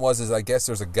happened was I guess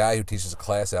there's a guy who teaches a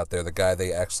class out there. The guy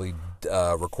they actually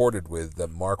recorded with, the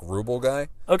Mark Rubel guy.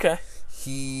 Okay.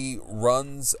 He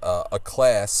runs a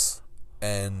class,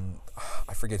 and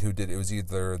I forget who did it. It was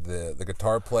either the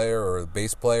guitar player or the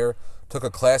bass player took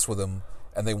a class with him,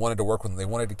 and they wanted to work with him. They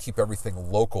wanted to keep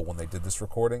everything local when they did this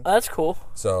recording. That's cool.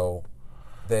 So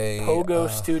they Pogo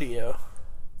Studio.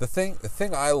 The thing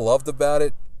I loved about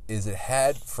it is it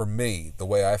had, for me, the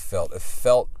way I felt,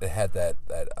 it had that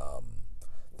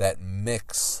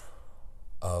mix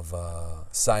of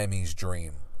Siamese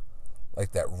Dream,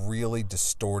 like that really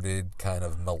distorted kind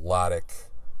of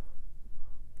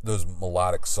those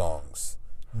melodic songs.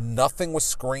 Nothing was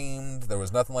screamed. There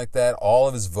was nothing like that. All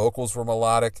of his vocals were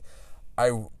melodic.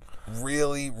 I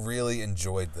really, really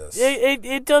enjoyed this.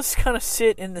 It does kind of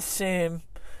sit in the same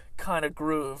kind of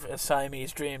groove as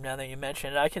Siamese Dream. Now that you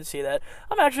mention it, I can see that.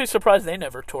 I'm actually surprised they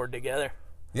never toured together.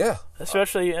 Yeah,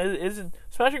 especially isn't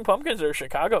Smashing Pumpkins are a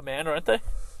Chicago band, aren't they?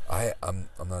 I'm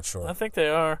not sure. I think they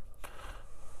are.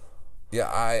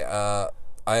 Yeah,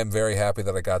 I am very happy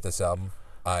that I got this album.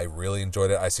 I really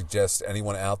enjoyed it. I suggest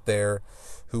anyone out there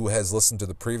who has listened to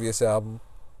the previous album,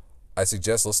 I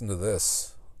suggest listen to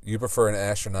this. You Prefer an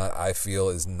Astronaut, I feel,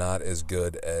 is not as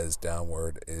good as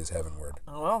Downward is Heavenward.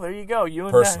 Well, there you go. You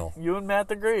and Personal. Matt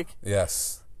the Greek.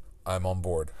 Yes, I'm on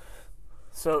board.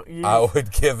 So I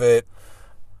would give it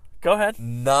go ahead.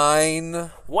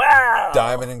 9 Wow.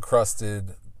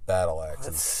 diamond-encrusted battle axes.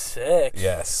 That's sick.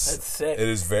 Yes. That's sick. It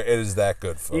is that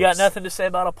good, folks. You got nothing to say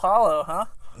about Apollo,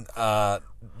 huh?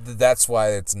 That's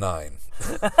why it's 9.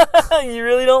 You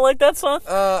really don't like that song?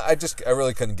 I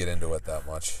really couldn't get into it that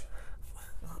much.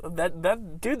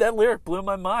 That lyric blew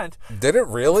my mind. Did it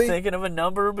really? Thinking of a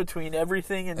number between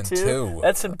everything and 2. 2.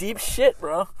 That's some deep shit,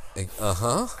 bro.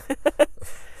 Uh-huh.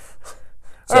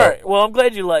 All right. Well, I'm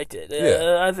glad you liked it.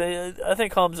 Yeah. I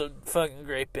think Home's a fucking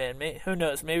great band. Who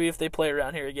knows? Maybe if they play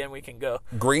around here again, we can go.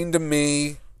 Green to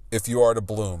Me, If You Are to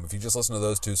Bloom. If you just listen to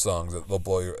those 2 songs, they'll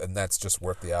blow you, and that's just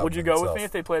worth the album. Would you go itself. with me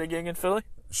if they played a gig in Philly?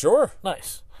 Sure.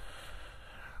 Nice.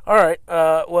 All right.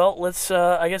 Well, let's.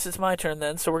 I guess it's my turn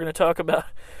then. So we're going to talk about.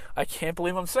 I can't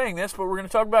believe I'm saying this, but we're going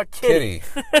to talk about Kitty.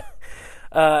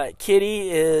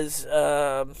 Kitty is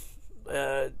a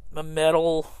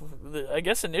metal. I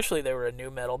guess initially they were a new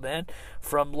metal band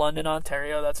from London,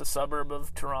 Ontario. That's a suburb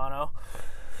of Toronto.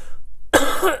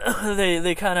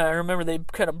 They kind of. I remember they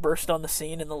kind of burst on the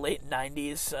scene in the late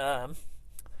 '90s.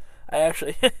 I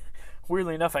actually.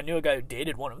 Weirdly enough, I knew a guy who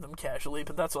dated one of them casually,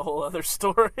 but that's a whole other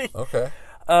story. Okay.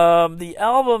 The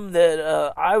album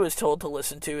that I was told to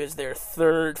listen to is their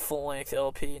 3rd full-length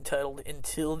LP entitled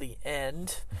 "Until the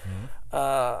End."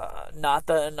 Mm-hmm. Not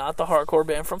the hardcore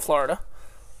band from Florida.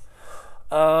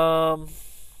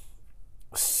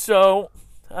 So,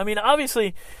 I mean,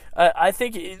 obviously, I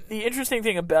think the interesting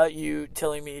thing about you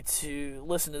telling me to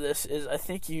listen to this is I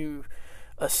think you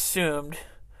assumed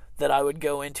that I would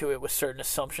go into it with certain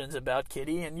assumptions about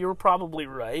Kitty, and you were probably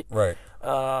right. Right.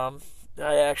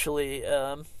 I actually,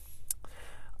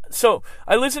 so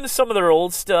I listened to some of their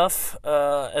old stuff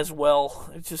as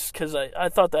well, just because I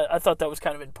thought that was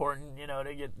kind of important,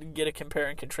 to get a compare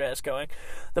and contrast going.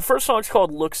 The first song's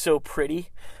called "Look So Pretty."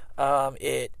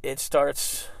 It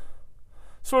starts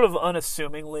sort of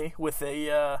unassumingly with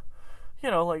a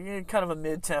kind of a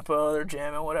mid-tempo, they're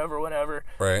jamming, whatever.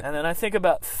 Right. And then I think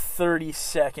about 30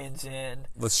 seconds in,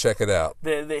 Let's check it out.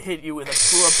 they hit you with a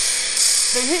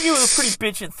pretty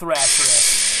bitchin' thrash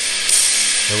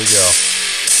riff. Here we go.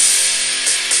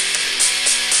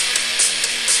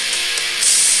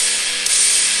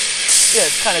 Yeah,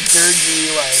 it's kind of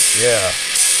dirgy, like. Yeah.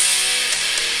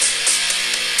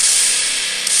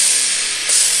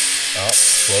 Oh,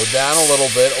 slow down a little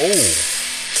bit. Oh.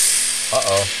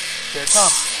 Uh-oh. Here it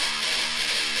comes.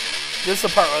 This is the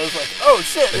part where I was like, "Oh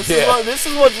shit! This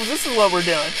is what we're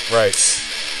doing." Right.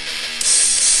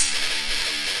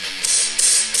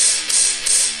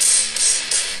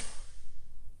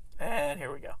 And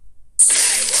here we go.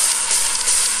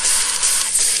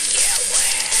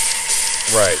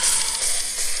 Right.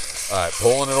 All right,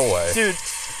 pulling it away. Dude,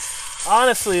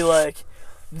 honestly, like,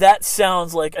 that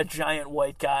sounds like a giant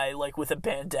white guy, like, with a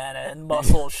bandana and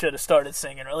muscles should have started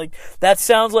singing. Or, like, that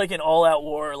sounds like an all-out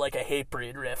war, like a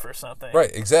Hatebreed riff or something.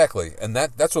 Right, exactly. And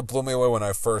that's what blew me away when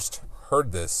I first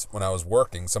heard this when I was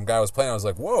working. Some guy was playing, I was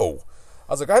like, whoa.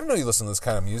 I was like, I didn't know you listen to this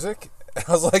kind of music.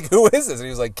 I was like, who is this? And he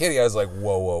was like, Kitty. I was like,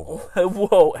 whoa.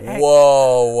 Whoa,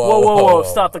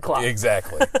 stop the clock.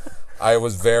 Exactly. I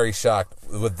was very shocked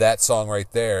with that song right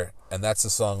there, and that's the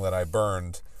song that I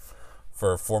burned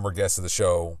for a former guest of the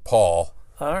show, Paul.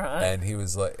 All right. And he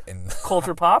was like...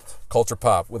 Culture Popped? Culture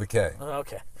Pop with a K.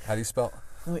 Okay. How do you spell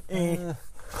it?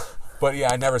 But yeah,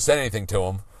 I never said anything to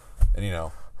him. And,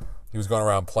 he was going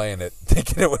around playing it,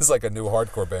 thinking it was like a new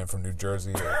hardcore band from New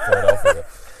Jersey or Philadelphia.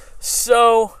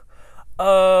 So,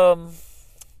 all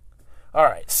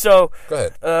right. So, go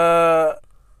ahead.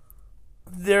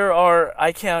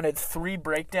 I counted 3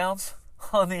 breakdowns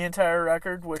on the entire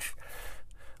record, which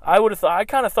I would have thought. I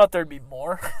kind of thought there'd be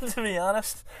more, to be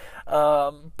honest.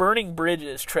 Burning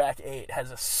Bridges, track 8,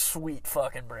 has a sweet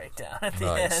fucking breakdown at the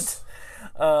Nice.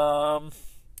 end.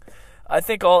 I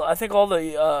think all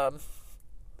the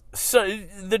so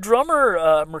the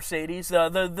drummer Mercedes,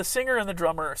 the singer and the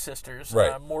drummer are sisters,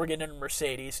 right. Morgan and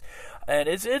Mercedes, and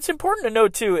it's important to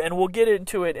note too, and we'll get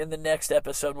into it in the next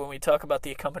episode when we talk about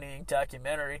the accompanying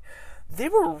documentary. They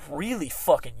were really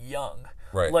fucking young.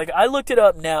 Right. Like, I looked it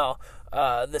up now.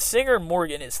 The singer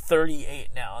Morgan is 38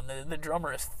 now, and the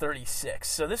drummer is 36.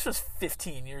 So this was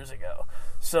 15 years ago.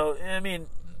 So I mean,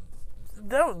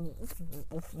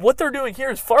 what they're doing here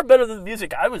is far better than the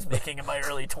music I was making in my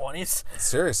early 20s.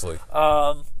 Seriously.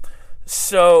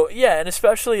 So yeah, and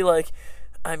especially, like,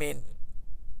 I mean,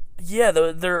 yeah,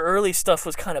 their early stuff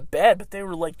was kind of bad, but they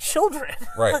were like children.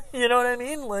 Right. You know what I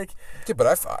mean? Like, Yeah,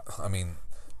 but I mean,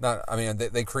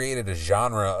 they created a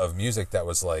genre of music that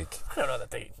was like. I don't know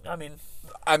that they.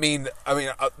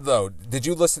 Though, did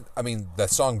you listen? I mean, that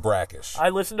song Brackish. I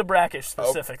listened to Brackish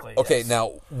specifically. Okay, yes.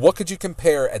 now what could you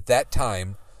compare at that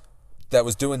time that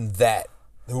was doing that?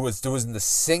 Who was doing the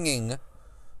singing kind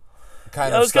of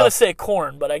stuff? I was gonna say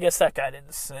Korn, but I guess that guy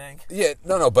didn't sing. Yeah,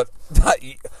 no, but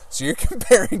so you're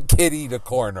comparing Kitty to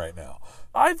Korn right now.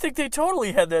 I think they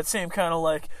totally had that same kind of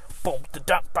like boom da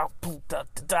da da boom da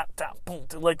da da boom,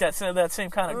 like that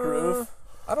same kind of groove.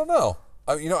 I don't know.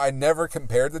 I never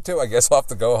compared the two. I guess I'll have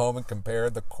to go home and compare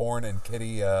the Korn and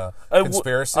Kitty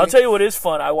conspiracy. I'll tell you what is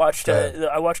fun. I watched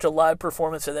a live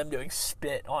performance of them doing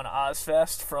Spit on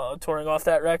Ozfest from touring off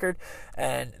that record,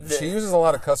 and she uses a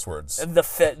lot of cuss words. The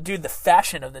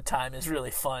fashion of the time is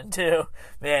really fun too.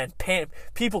 Man,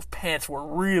 people's pants were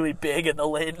really big in the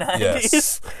late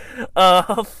 90s.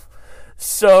 Yes.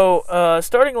 So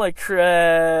starting like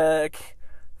track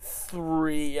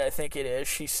 3, I think it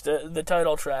is. The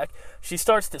title track. She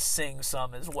starts to sing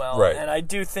some as well, right? And I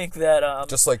do think that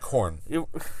just like Korn.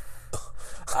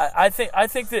 I think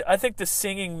the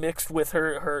singing mixed with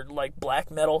her like black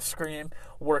metal scream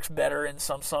works better in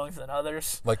some songs than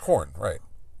others. Like Korn, right?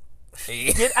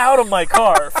 Get out of my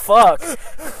car, fuck.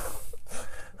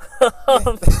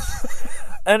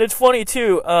 And it's funny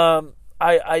too.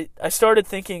 I started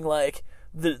thinking like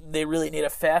they really need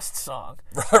a fast song,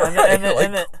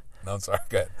 right? No, I'm sorry.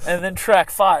 Go ahead. And then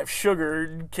track 5,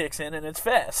 Sugar, kicks in and it's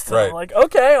fast. Right. I'm like,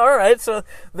 okay, all right. So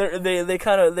they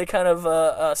kind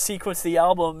of sequence the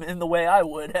album in the way I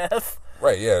would have.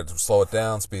 Right. Yeah. Slow it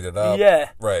down, speed it up. Yeah.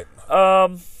 Right.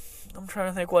 I'm trying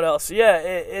to think what else. Yeah.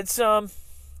 It's at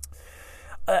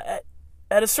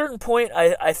a certain point,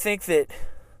 I think that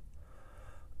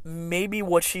maybe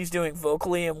what she's doing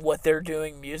vocally and what they're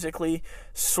doing musically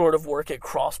sort of work at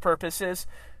cross purposes,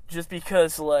 just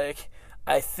because like.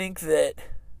 I think that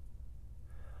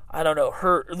I don't know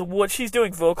what she's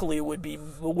doing vocally would be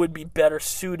better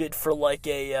suited for like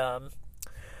a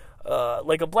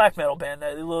black metal band,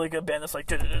 like a band that's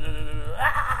like you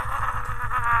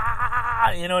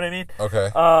know what I mean?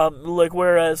 Okay. Like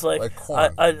whereas like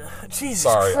Korn. Jesus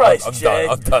Sorry, Christ, I'm Jay.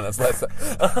 done. That's go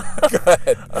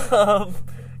ahead.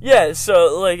 Yeah,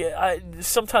 so like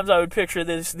sometimes I would picture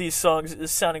these songs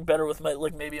as sounding better with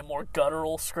like maybe a more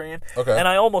guttural scream. Okay. And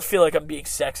I almost feel like I'm being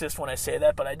sexist when I say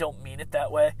that, but I don't mean it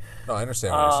that way. No, I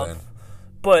understand what you're saying.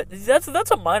 But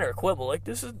that's a minor quibble. Like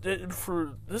this is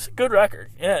a good record.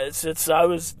 Yeah, it's I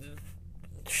was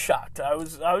shocked. I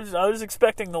was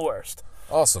expecting the worst.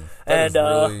 Awesome. And that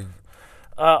is really.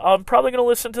 I'm probably going to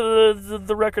listen to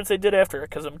the records they did after it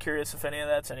because I'm curious if any of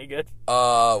that's any good.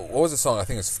 What was the song? I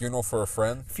think it's "Funeral for a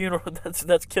Friend." Funeral.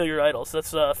 That's "Kill Your Idols."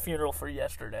 That's "Funeral for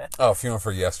Yesterday." Oh, "Funeral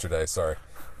for Yesterday." Sorry.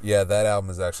 Yeah, that album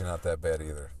is actually not that bad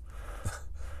either.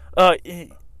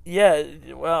 Yeah.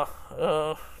 Well,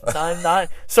 9.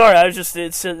 Sorry, I was just.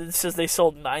 It says they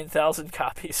sold 9,000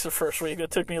 copies the first week. It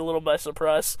took me a little by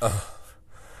surprise.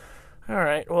 All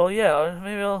right. Well, yeah.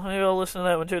 Maybe I'll listen to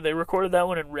that one too. They recorded that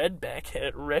one in Red Bank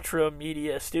at Retro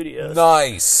Media Studios.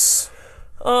 Nice.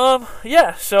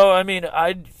 Yeah. So I mean,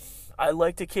 I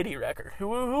liked a Kitty record. Who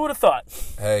would have thought?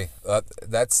 Hey,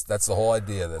 that's the whole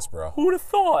idea of this, bro. Who would have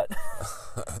thought?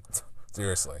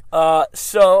 Seriously.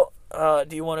 So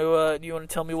do you want to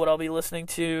tell me what I'll be listening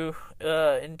to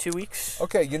in 2 weeks?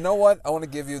 Okay. You know what? I want to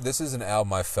give you. This is an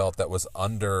album I felt that was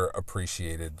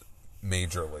underappreciated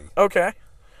majorly. Okay.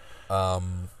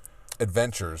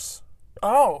 Adventures.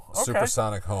 Oh, okay.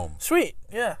 Supersonic Home. Sweet,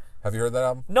 yeah. Have you heard that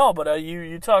album? No, but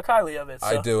you talk highly of it. So.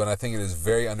 I do, and I think it is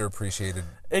very underappreciated.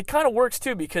 It kind of works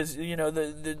too because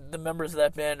the members of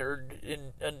that band are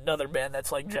in another band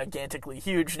that's like gigantically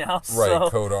huge now. Right, so,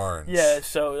 Code Orange. Yeah,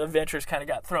 so Adventures kind of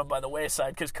got thrown by the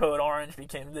wayside because Code Orange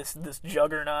became this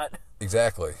juggernaut.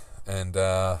 Exactly, and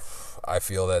I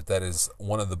feel that is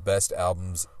one of the best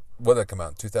albums. When did that come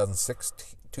out?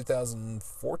 2016.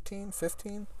 2014,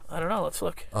 15? I don't know. Let's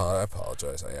look. Oh, I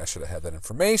apologize. I should have had that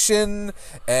information,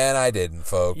 and I didn't,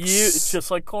 folks. It's just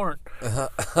like Korn.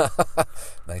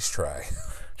 Nice try.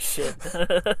 Shit. All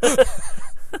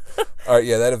right,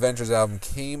 yeah, that Adventures album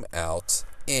came out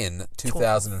in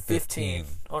 2015.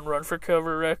 On Run for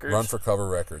Cover Records. Run for Cover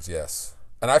Records, yes.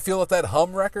 And I feel that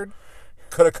Hum record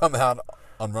could have come out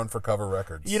on Run for Cover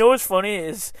Records. You know what's funny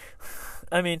is,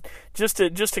 I mean, just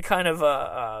to kind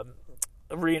of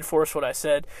reinforce what I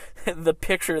said, the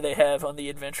picture they have on the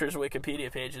Adventures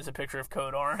Wikipedia page is a picture of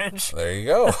Code Orange. There you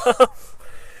go.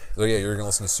 So yeah, you're gonna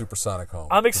listen to Supersonic Home.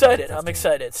 I'm excited.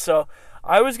 2015.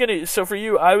 So for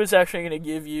you, I was actually gonna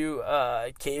give you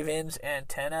Cave-In's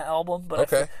Antenna album, but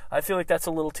Okay. I feel like that's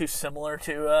a little too similar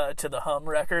to the Hum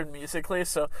record musically.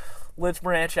 So let's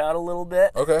branch out a little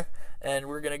bit. Okay. And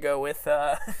we're gonna go with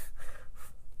a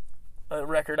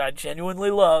record I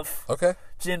genuinely love. Okay.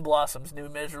 Gin Blossom's New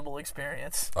Miserable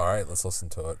Experience. All right, let's listen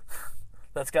to it.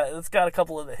 That's got a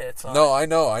couple of the hits on No, I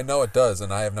know it does,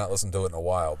 and I have not listened to it in a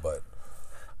while, but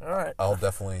it. All right. I'll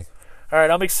definitely. All right,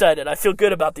 I'm excited. I feel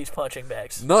good about these punching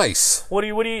bags. Nice. What do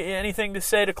you anything to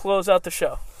say to close out the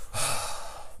show?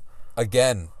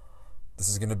 Again, this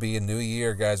is going to be a new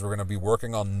year, guys. We're going to be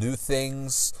working on new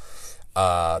things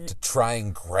to try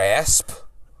and grasp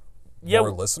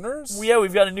more listeners. Yeah,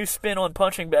 we've got a new spin on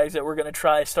punching bags that we're going to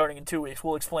try starting in 2 weeks.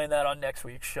 We'll explain that on next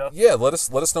week's show. Yeah, let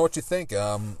us know what you think.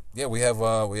 Yeah, we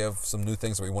have some new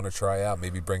things that we want to try out.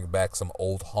 Maybe bring back some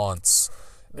old haunts.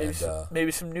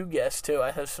 Maybe some new guests too.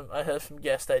 I have some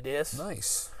guest ideas.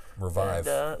 Nice. Revive.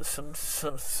 And,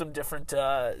 some different.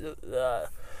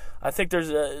 I think there's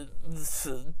a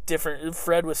different.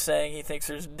 Fred was saying he thinks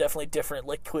there's definitely different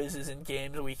like quizzes and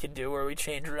games we can do where we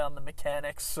change around the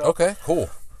mechanics. So. Okay, cool.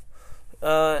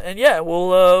 And yeah,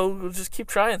 we'll just keep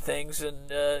trying things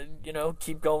and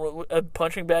keep going.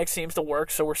 Punching bag seems to work,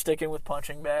 so we're sticking with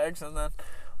punching bags, and then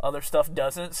other stuff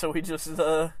doesn't. So we just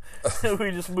move.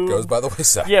 Goes by the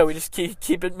wayside. Yeah, we just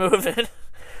keep it moving.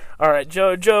 All right,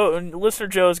 Joe, listener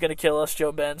Joe is gonna kill us.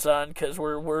 Joe Benzon, because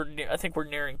I think we're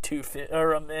nearing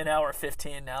an hour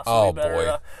 15 now. So oh we better,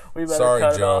 boy, we better sorry,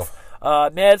 cut Joe. it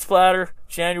off. Mad Splatter,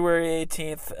 January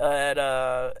 18th at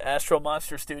Astro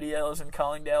Monster Studios in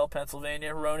Collingdale,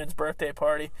 Pennsylvania. Ronan's birthday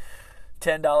party.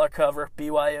 $10 cover.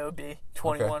 BYOB.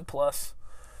 21 plus.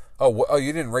 Oh,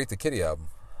 you didn't rate the Kitty album.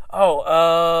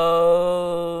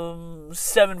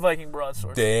 7 Viking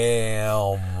broadswords.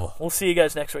 Damn. We'll see you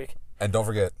guys next week. And don't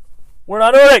forget, we're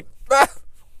not Nordic.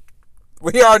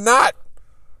 we are not.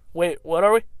 Wait, what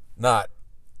are we? Not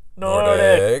Nordic.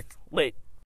 Nordic. Late.